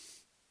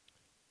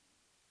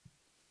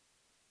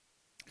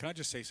 Can I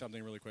just say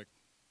something really quick?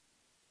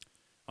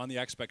 On the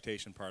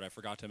expectation part, I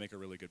forgot to make a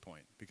really good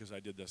point because I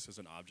did this as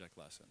an object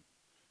lesson.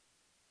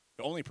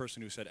 The only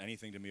person who said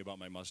anything to me about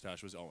my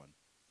mustache was Owen.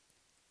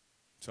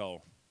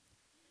 So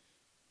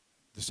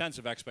the sense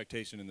of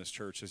expectation in this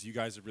church is you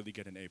guys really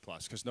get an A+,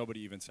 because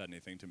nobody even said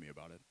anything to me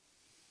about it.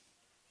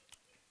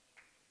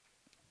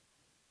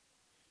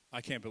 I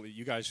can't believe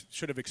you guys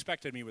should have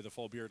expected me with a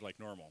full beard like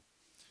normal.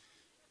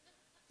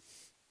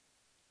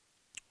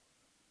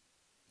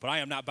 But I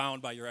am not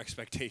bound by your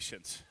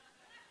expectations.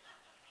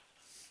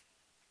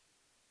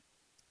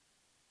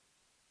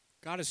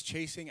 God is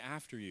chasing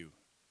after you.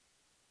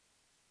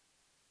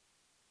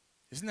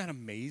 Isn't that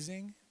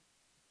amazing?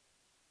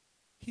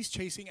 He's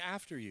chasing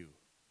after you.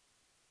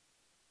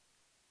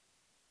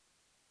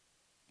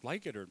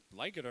 Like it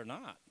or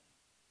not,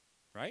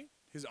 right?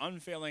 His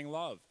unfailing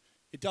love.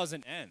 It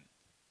doesn't end.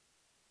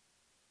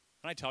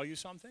 Can I tell you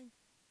something?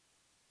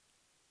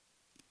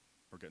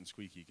 We're getting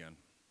squeaky again.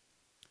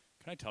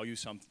 Can I tell you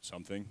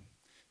something?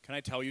 Can I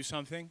tell you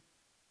something?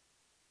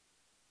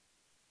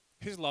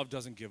 His love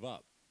doesn't give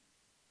up.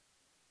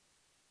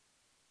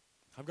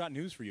 I've got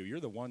news for you. You're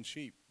the one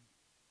sheep.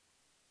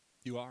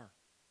 You are.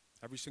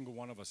 Every single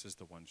one of us is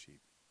the one sheep.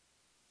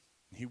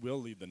 He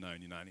will leave the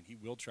 99, and he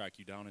will track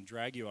you down and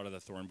drag you out of the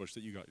thorn bush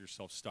that you got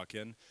yourself stuck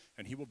in,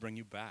 and he will bring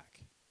you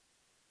back.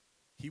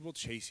 He will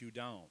chase you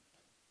down.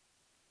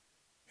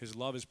 His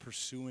love is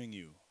pursuing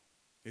you.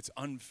 It's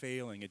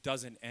unfailing. It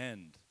doesn't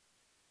end.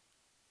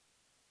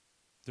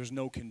 There's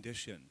no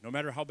condition. No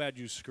matter how bad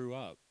you screw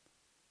up,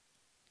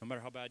 no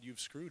matter how bad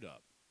you've screwed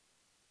up,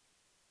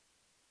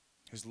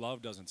 his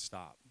love doesn't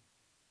stop.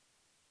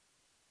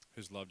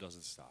 His love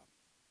doesn't stop.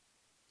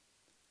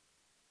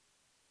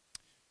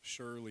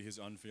 Surely his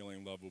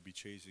unfailing love will be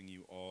chasing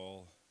you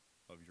all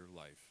of your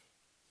life.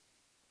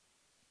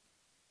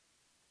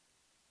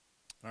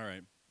 All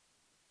right.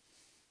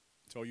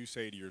 So you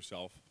say to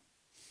yourself,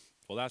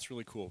 well, that's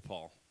really cool,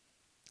 Paul.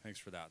 Thanks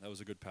for that. That was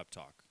a good pep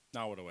talk.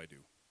 Now what do I do?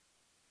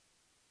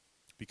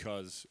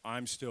 Because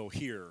I'm still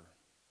here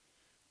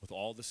with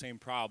all the same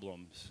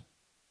problems,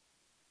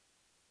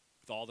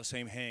 with all the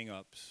same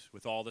hang-ups,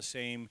 with all the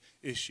same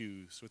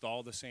issues, with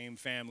all the same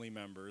family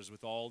members,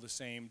 with all the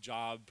same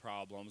job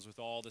problems, with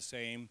all the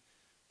same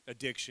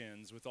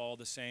addictions, with all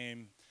the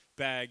same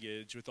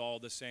baggage, with all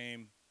the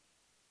same,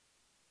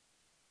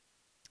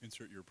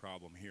 insert your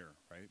problem here,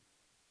 right?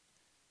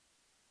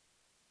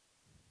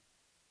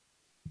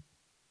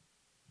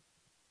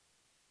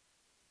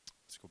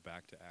 go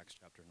back to Acts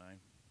chapter 9.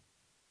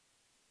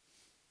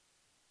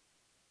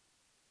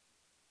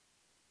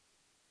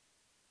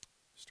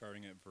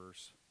 Starting at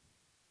verse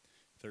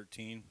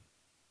 13.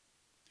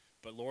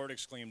 But Lord,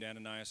 exclaimed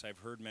Ananias, I've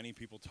heard many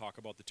people talk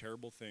about the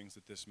terrible things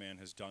that this man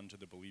has done to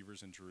the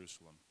believers in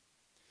Jerusalem.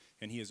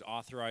 And he is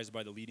authorized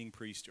by the leading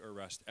priest to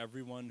arrest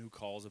everyone who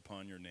calls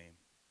upon your name.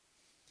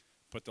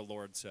 But the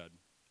Lord said,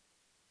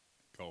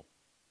 go.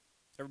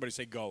 Everybody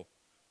say go.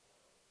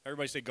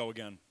 Everybody say go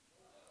again.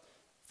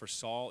 For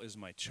Saul is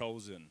my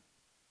chosen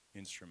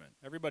instrument.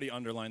 Everybody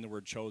underline the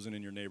word chosen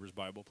in your neighbor's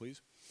Bible,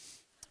 please.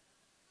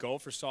 Go,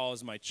 for Saul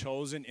is my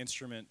chosen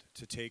instrument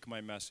to take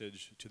my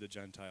message to the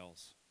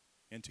Gentiles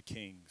and to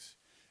kings,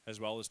 as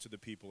well as to the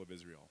people of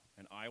Israel.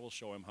 And I will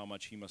show him how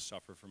much he must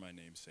suffer for my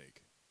name's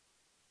sake.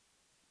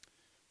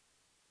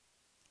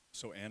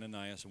 So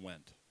Ananias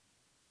went.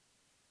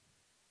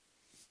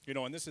 You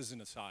know, and this is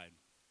an aside.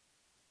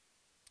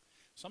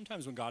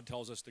 Sometimes when God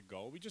tells us to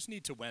go, we just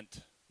need to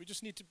went. We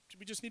just need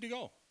to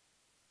go.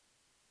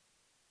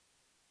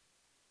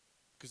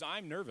 Because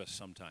I'm nervous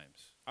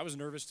sometimes. I was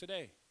nervous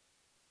today.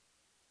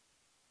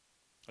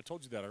 I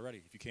told you that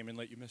already. If you came in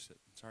late, you missed it.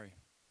 Sorry.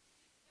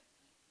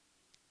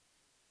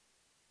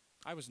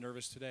 I was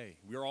nervous today.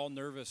 We're all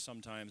nervous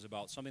sometimes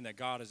about something that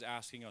God is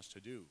asking us to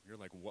do. You're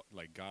like, what?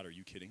 Like, God, are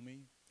you kidding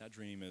me? That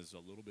dream is a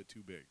little bit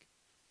too big.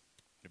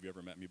 Have you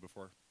ever met me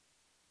before?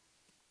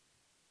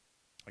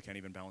 I can't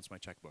even balance my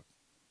checkbook.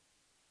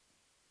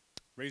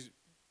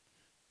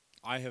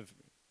 I have,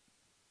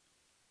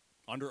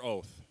 under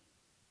oath,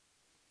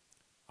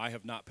 I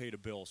have not paid a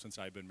bill since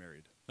I've been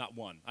married. Not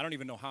one. I don't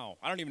even know how.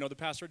 I don't even know the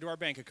password to our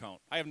bank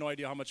account. I have no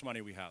idea how much money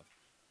we have.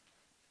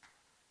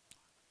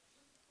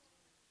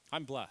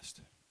 I'm blessed.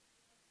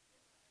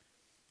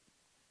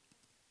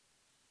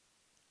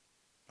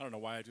 I don't know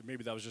why.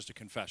 Maybe that was just a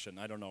confession.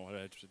 I don't know.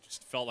 I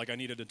just felt like I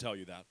needed to tell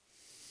you that.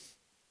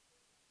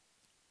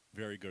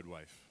 Very good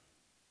wife.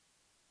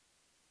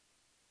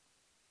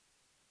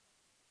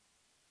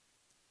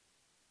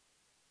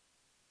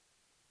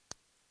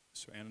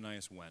 So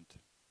Ananias went,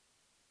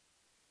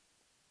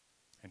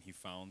 and he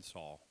found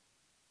Saul.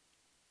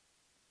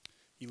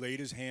 He laid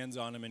his hands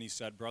on him, and he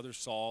said, Brother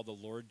Saul, the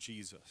Lord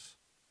Jesus,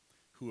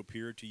 who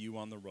appeared to you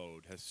on the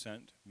road, has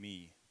sent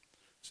me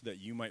so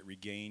that you might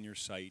regain your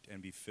sight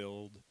and be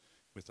filled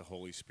with the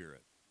Holy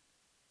Spirit.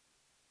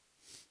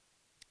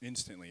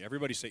 Instantly.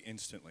 Everybody say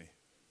instantly.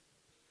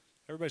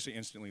 Everybody say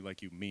instantly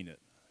like you mean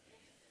it.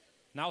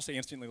 Now say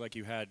instantly like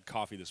you had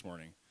coffee this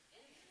morning.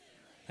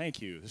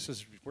 Thank you.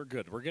 We're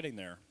good. We're getting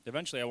there.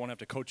 Eventually I won't have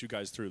to coach you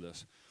guys through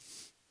this.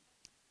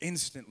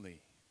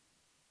 Instantly.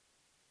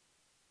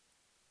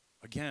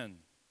 Again,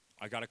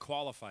 I got to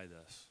qualify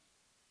this.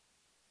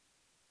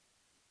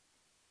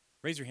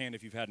 Raise your hand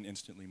if you've had an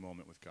instantly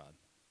moment with God.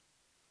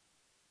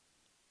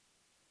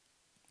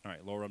 All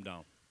right, lower them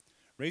down.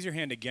 Raise your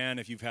hand again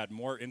if you've had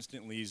more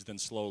instantlies than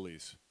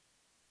slowlies.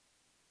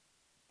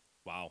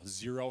 Wow,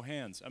 0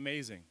 hands.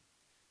 Amazing.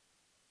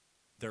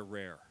 They're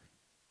rare.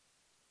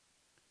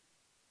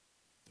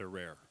 They're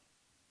rare.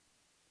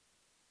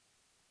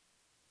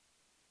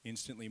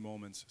 Instantly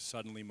moments,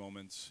 suddenly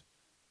moments,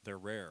 they're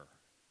rare.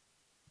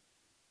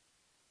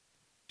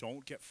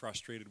 Don't get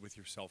frustrated with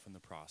yourself in the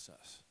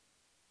process.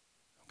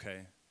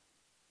 Okay?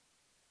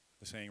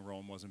 The saying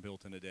Rome wasn't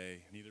built in a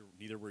day.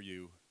 Neither were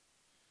you.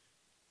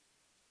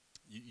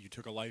 You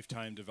took a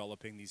lifetime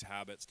developing these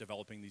habits,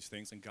 developing these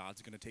things, and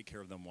God's going to take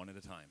care of them one at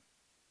a time.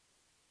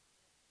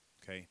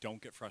 Okay?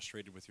 Don't get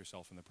frustrated with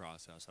yourself in the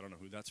process. I don't know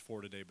who that's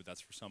for today, but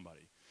that's for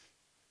somebody.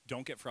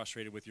 Don't get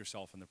frustrated with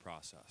yourself in the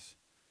process.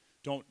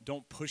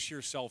 Don't push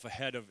yourself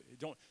ahead of,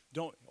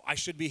 I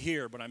should be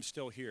here, but I'm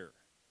still here.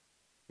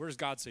 Where does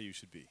God say you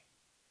should be?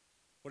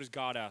 What does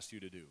God ask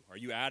you to do? Are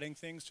you adding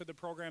things to the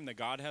program that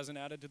God hasn't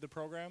added to the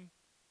program?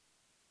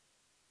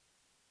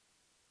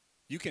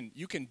 You can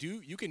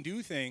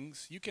do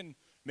things, you can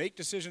make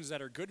decisions that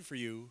are good for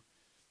you,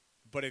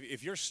 but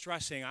if you're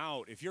stressing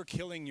out, if you're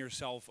killing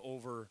yourself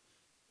over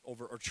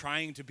or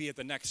trying to be at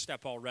the next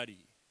step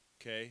already,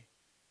 okay?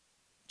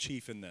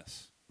 Chief in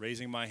this,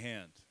 raising my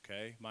hand,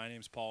 okay? My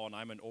name's Paul, and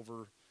I'm an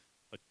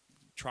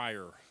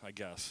trier, I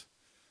guess,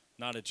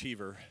 not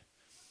achiever.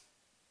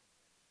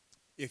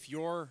 If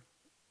you're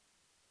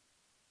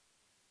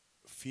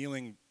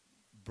feeling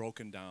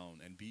broken down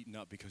and beaten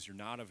up because you're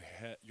not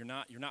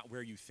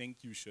where you think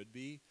you should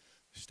be,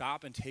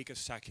 stop and take a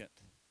second.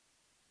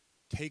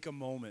 Take a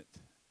moment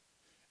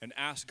and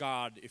ask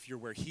God if you're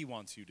where he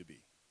wants you to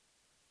be.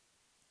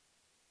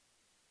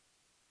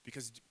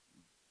 Because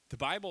the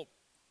Bible,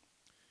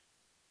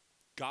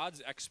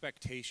 God's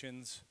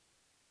expectations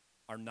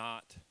are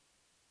not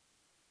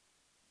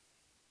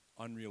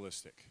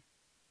unrealistic.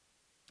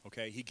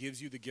 Okay? He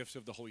gives you the gifts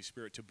of the Holy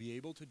Spirit to be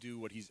able to do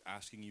what he's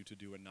asking you to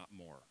do and not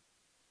more.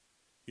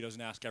 He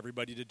doesn't ask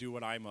everybody to do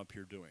what I'm up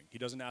here doing. He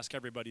doesn't ask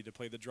everybody to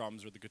play the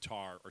drums or the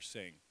guitar or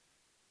sing.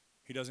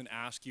 He doesn't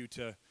ask you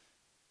to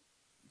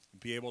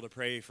be able to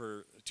pray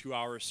for 2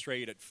 hours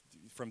straight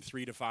from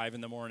 3 to 5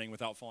 in the morning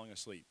without falling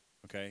asleep,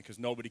 okay? Because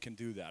nobody can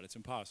do that. It's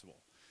impossible.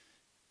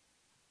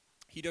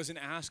 He doesn't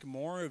ask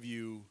more of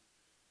you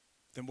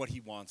than what he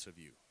wants of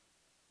you.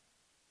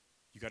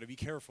 You got to be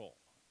careful,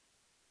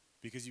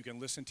 because you can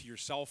listen to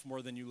yourself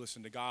more than you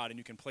listen to God, and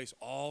you can place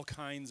all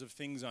kinds of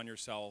things on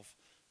yourself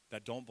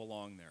that don't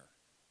belong there.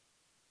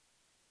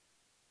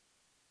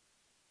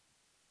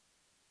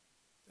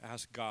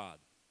 Ask God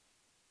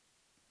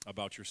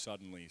about your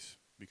suddenlies,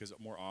 because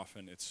more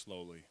often it's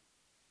slowly.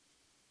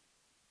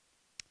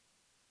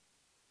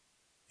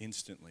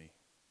 Instantly,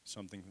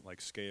 something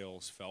like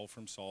scales fell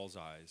from Saul's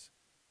eyes.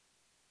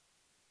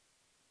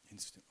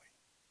 Instantly.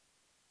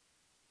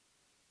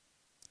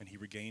 And he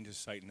regained his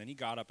sight, and then he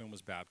got up and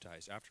was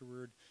baptized.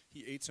 Afterward,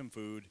 he ate some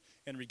food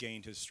and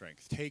regained his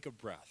strength. Take a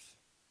breath.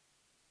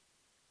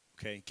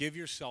 Okay, give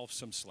yourself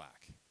some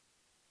slack.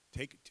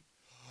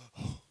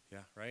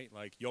 Yeah, right?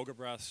 Like yoga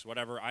breaths,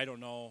 whatever, I don't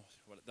know.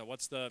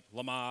 What's the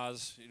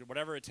Lamaze,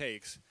 whatever it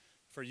takes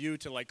for you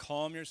to like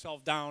calm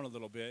yourself down a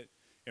little bit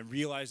and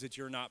realize that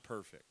you're not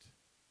perfect.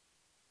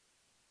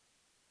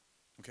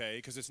 Okay,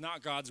 because it's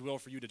not God's will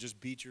for you to just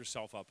beat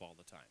yourself up all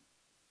the time.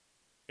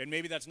 And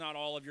maybe that's not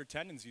all of your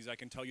tendencies. I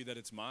can tell you that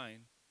it's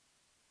mine.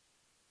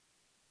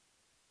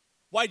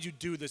 Why'd you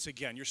do this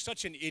again? You're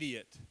such an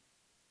idiot.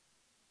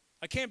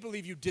 I can't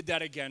believe you did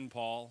that again,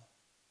 Paul.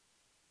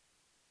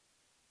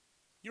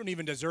 You don't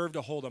even deserve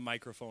to hold a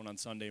microphone on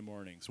Sunday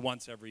mornings,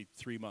 once every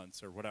 3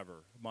 months or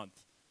whatever, a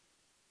month.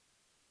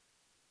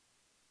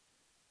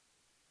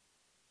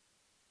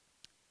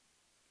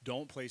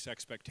 Don't place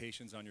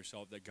expectations on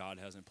yourself that God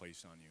hasn't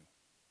placed on you.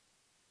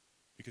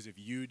 Because if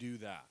you do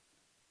that,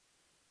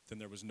 then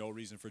there was no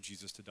reason for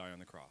Jesus to die on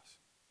the cross.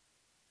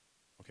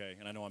 Okay,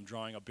 and I know I'm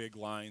drawing a big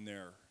line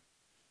there,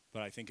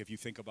 but I think if you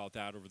think about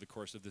that over the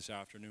course of this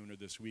afternoon or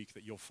this week,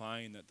 that you'll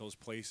find that those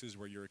places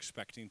where you're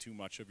expecting too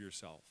much of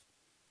yourself,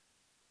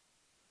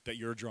 that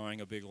you're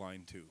drawing a big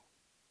line too.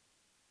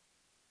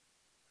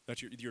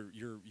 That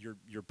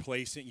you're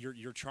placing,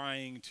 you're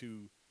trying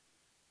to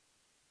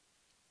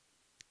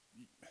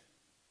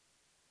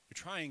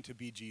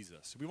be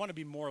Jesus. We want to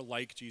be more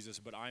like Jesus,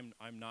 but I'm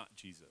not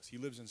Jesus. He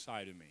lives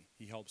inside of me.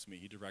 He helps me.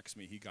 He directs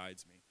me. He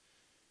guides me.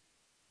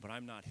 But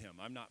I'm not him.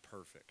 I'm not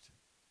perfect.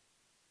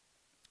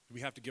 We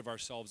have to give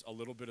ourselves a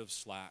little bit of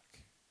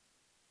slack.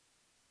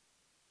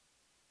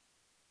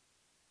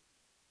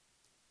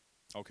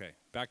 Okay,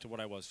 back to what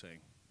I was saying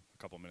a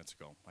couple minutes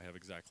ago. I have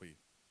exactly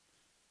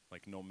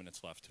no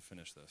minutes left to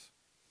finish this.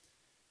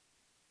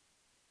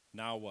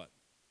 Now what?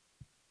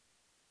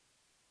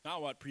 Now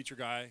what, preacher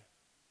guy?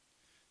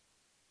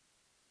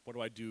 What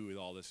do I do with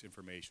all this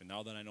information?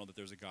 Now that I know that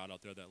there's a God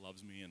out there that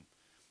loves me and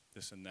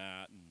this and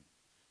that, and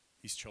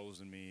he's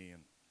chosen me,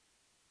 and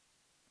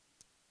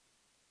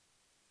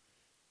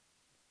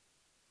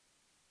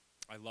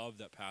I love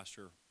that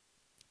pastors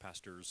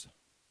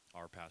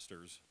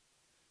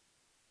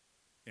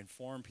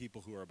inform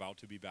people who are about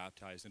to be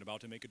baptized and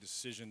about to make a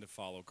decision to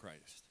follow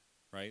Christ,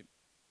 right?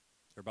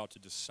 They're about to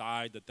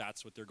decide that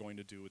that's what they're going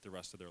to do with the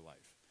rest of their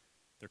life.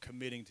 They're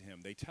committing to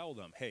him. They tell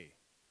them, hey,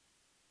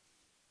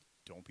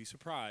 don't be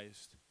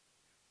surprised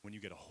when you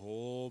get a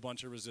whole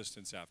bunch of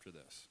resistance after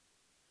this.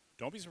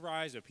 Don't be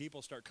surprised if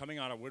people start coming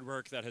out of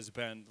woodwork that has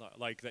been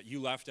like that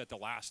you left at the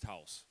last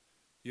house.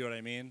 You know what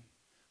I mean?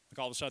 Like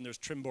all of a sudden there's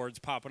trim boards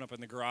popping up in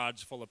the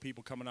garage full of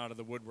people coming out of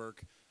the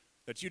woodwork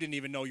that you didn't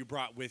even know you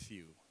brought with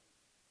you.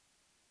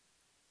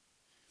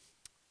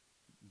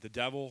 The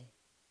devil,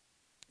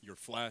 your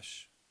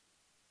flesh,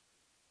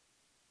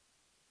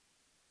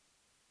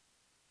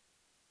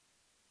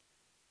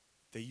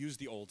 they use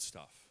the old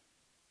stuff.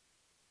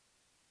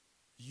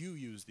 You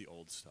use the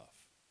old stuff.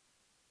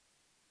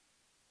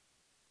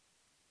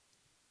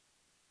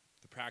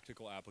 The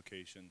practical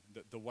application,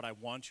 the what I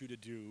want you to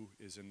do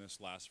is in this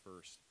last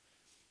verse.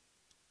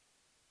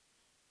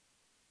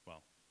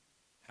 Well,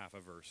 half a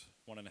verse,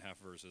 1.5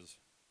 verses.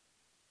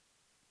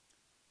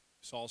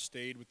 Saul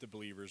stayed with the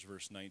believers,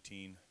 verse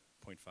 19.5.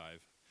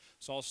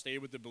 Saul stayed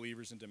with the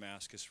believers in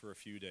Damascus for a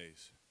few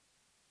days.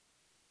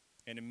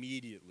 And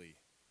immediately,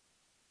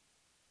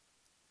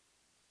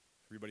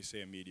 everybody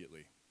say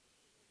immediately.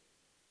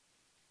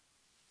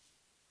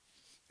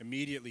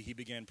 Immediately he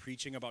began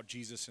preaching about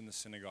Jesus in the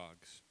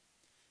synagogues,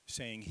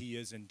 saying he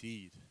is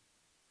indeed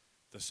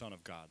the Son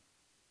of God.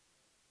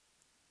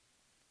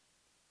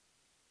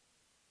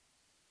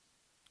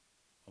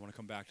 I want to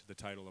come back to the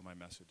title of my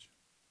message.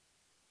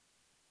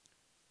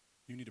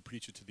 You need to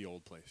preach it to the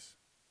old place.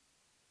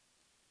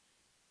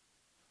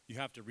 You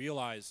have to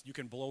realize you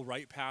can blow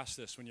right past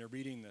this when you're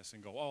reading this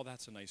and go, oh,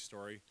 that's a nice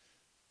story.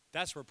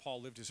 That's where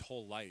Paul lived his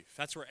whole life.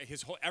 That's where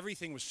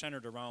everything was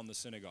centered around the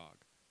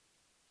synagogue,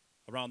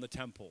 around the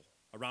temple,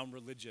 around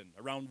religion,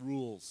 around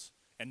rules,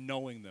 and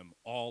knowing them,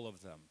 all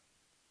of them.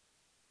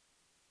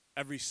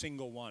 Every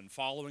single one,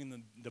 following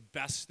them the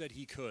best that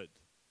he could.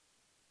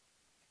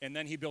 And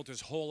then he built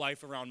his whole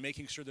life around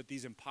making sure that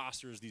these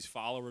imposters, these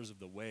followers of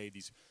the way,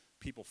 these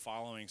people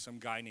following some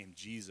guy named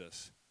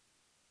Jesus,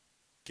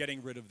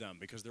 getting rid of them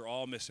because they're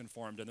all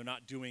misinformed and they're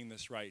not doing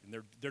this right and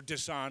they're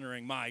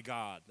dishonoring my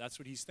God. That's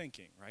what he's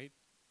thinking, right?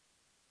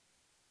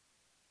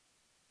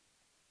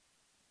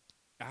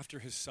 After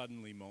his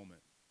suddenly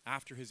moment,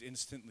 after his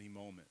instantly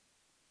moment,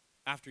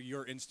 after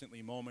your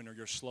instantly moment or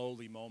your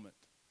slowly moments.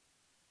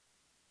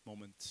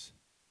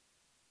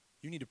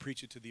 You need to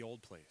preach it to the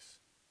old place.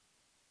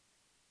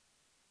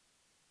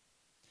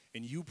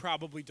 And you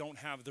probably don't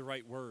have the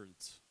right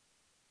words.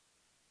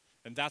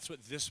 And that's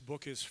what this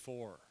book is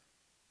for.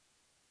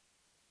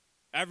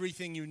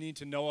 Everything you need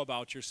to know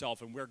about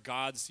yourself and where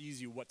God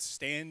sees you, what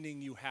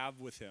standing you have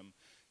with him,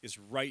 is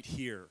right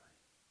here.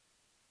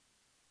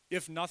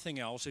 If nothing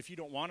else, if you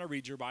don't want to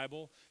read your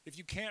Bible, if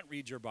you can't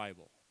read your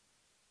Bible,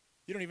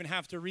 you don't even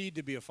have to read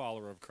to be a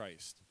follower of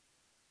Christ.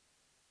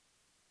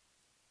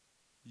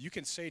 You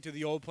can say to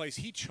the old place,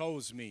 he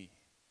chose me.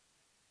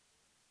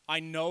 I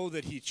know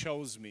that he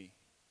chose me.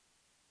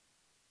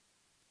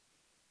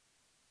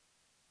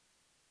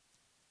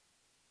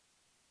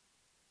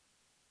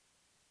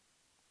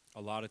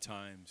 A lot of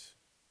times,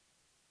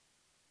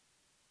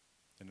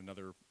 in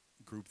another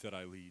group that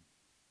I lead,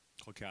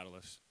 called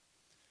Catalyst,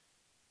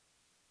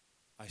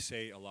 I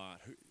say a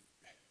lot.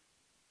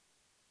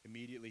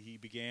 Immediately he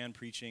began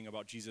preaching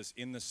about Jesus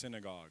in the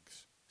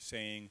synagogues,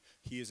 saying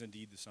he is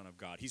indeed the Son of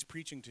God. He's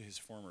preaching to his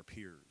former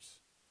peers.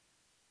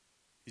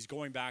 He's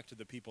going back to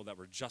the people that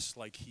were just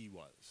like he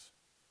was,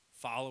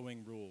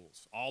 following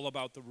rules, all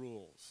about the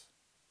rules.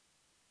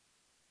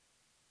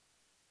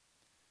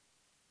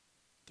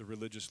 The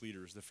religious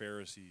leaders, the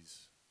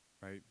Pharisees,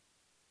 right?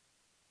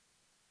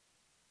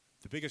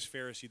 The biggest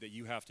Pharisee that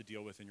you have to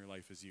deal with in your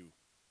life is you.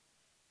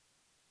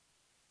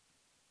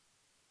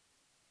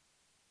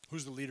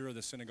 Who's the leader of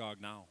the synagogue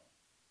now?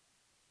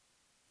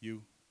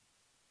 You.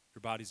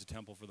 Your body's a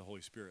temple for the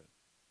Holy Spirit.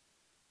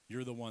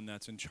 You're the one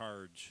that's in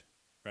charge,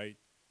 right,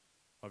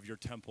 of your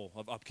temple,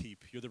 of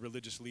upkeep. You're the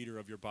religious leader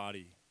of your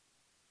body.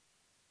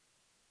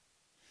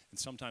 And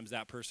sometimes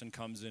that person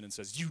comes in and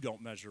says, you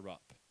don't measure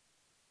up.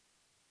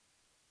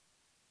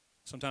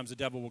 Sometimes the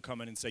devil will come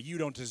in and say, you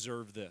don't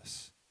deserve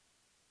this.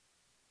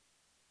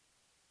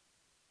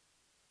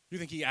 You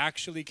think he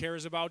actually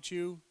cares about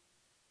you?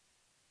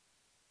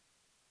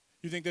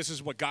 You think this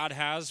is what God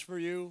has for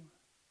you?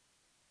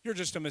 You're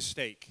just a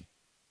mistake.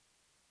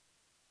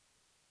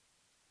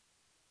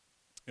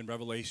 In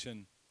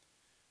Revelation,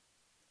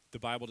 the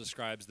Bible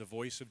describes the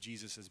voice of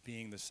Jesus as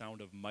being the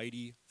sound of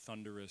mighty,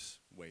 thunderous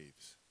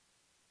waves.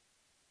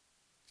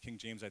 King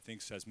James, I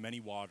think, says many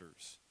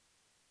waters.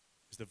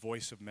 Is the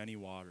voice of many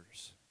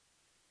waters.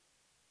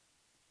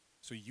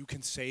 So you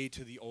can say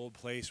to the old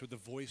place with a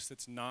voice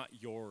that's not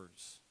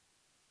yours,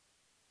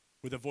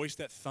 with a voice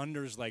that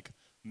thunders like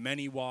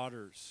many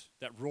waters,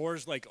 that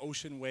roars like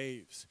ocean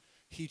waves,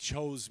 he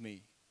chose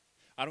me.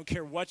 I don't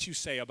care what you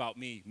say about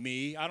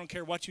me. I don't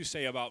care what you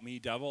say about me,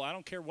 devil. I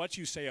don't care what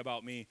you say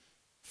about me,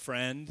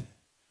 friend,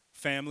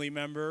 family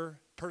member,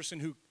 person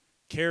who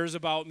cares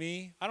about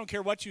me. I don't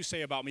care what you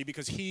say about me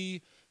because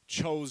he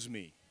chose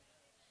me.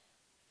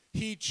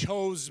 He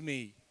chose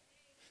me.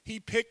 He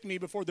picked me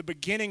before the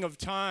beginning of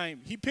time.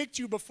 He picked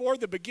you before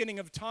the beginning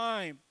of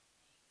time.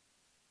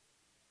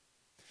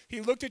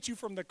 He looked at you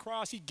from the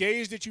cross. He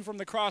gazed at you from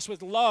the cross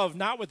with love,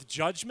 not with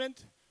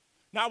judgment,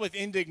 not with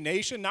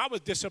indignation, not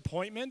with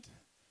disappointment.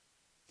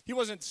 He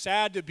wasn't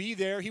sad to be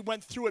there. He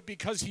went through it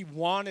because he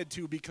wanted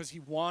to, because he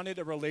wanted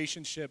a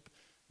relationship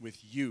with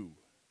you,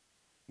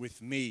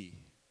 with me.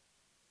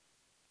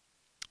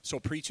 So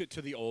preach it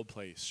to the old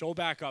place. Show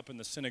back up in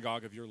the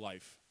synagogue of your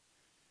life,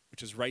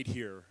 which is right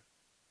here.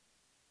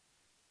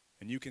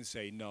 And you can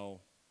say,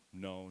 no,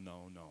 no,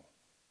 no, no.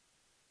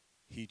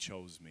 He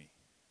chose me.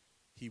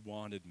 He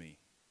wanted me.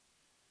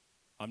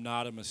 I'm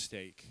not a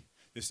mistake.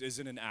 This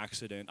isn't an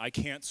accident. I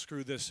can't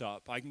screw this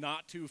up. I'm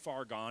not too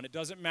far gone. It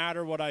doesn't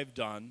matter what I've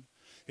done.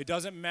 It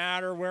doesn't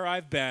matter where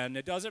I've been.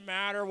 It doesn't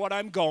matter what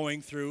I'm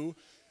going through.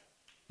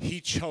 He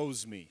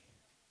chose me.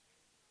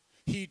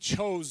 He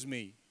chose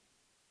me.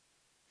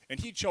 And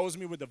he chose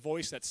me with a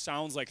voice that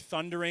sounds like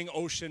thundering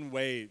ocean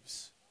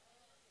waves.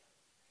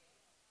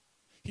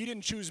 He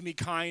didn't choose me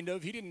kind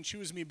of. He didn't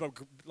choose me but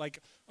like,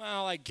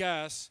 well, I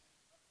guess.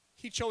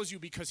 He chose you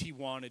because he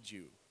wanted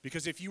you.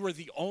 Because if you were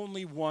the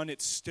only one,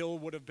 it still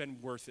would have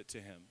been worth it to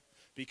him.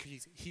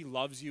 Because he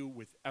loves you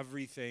with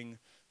everything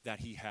that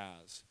he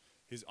has.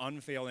 His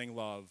unfailing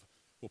love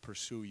will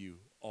pursue you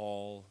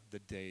all the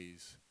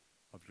days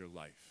of your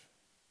life.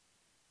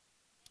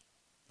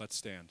 Let's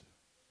stand.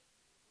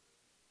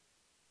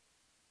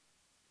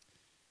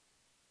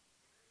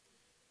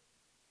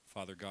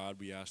 Father God,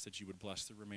 we ask that you would bless the remainder.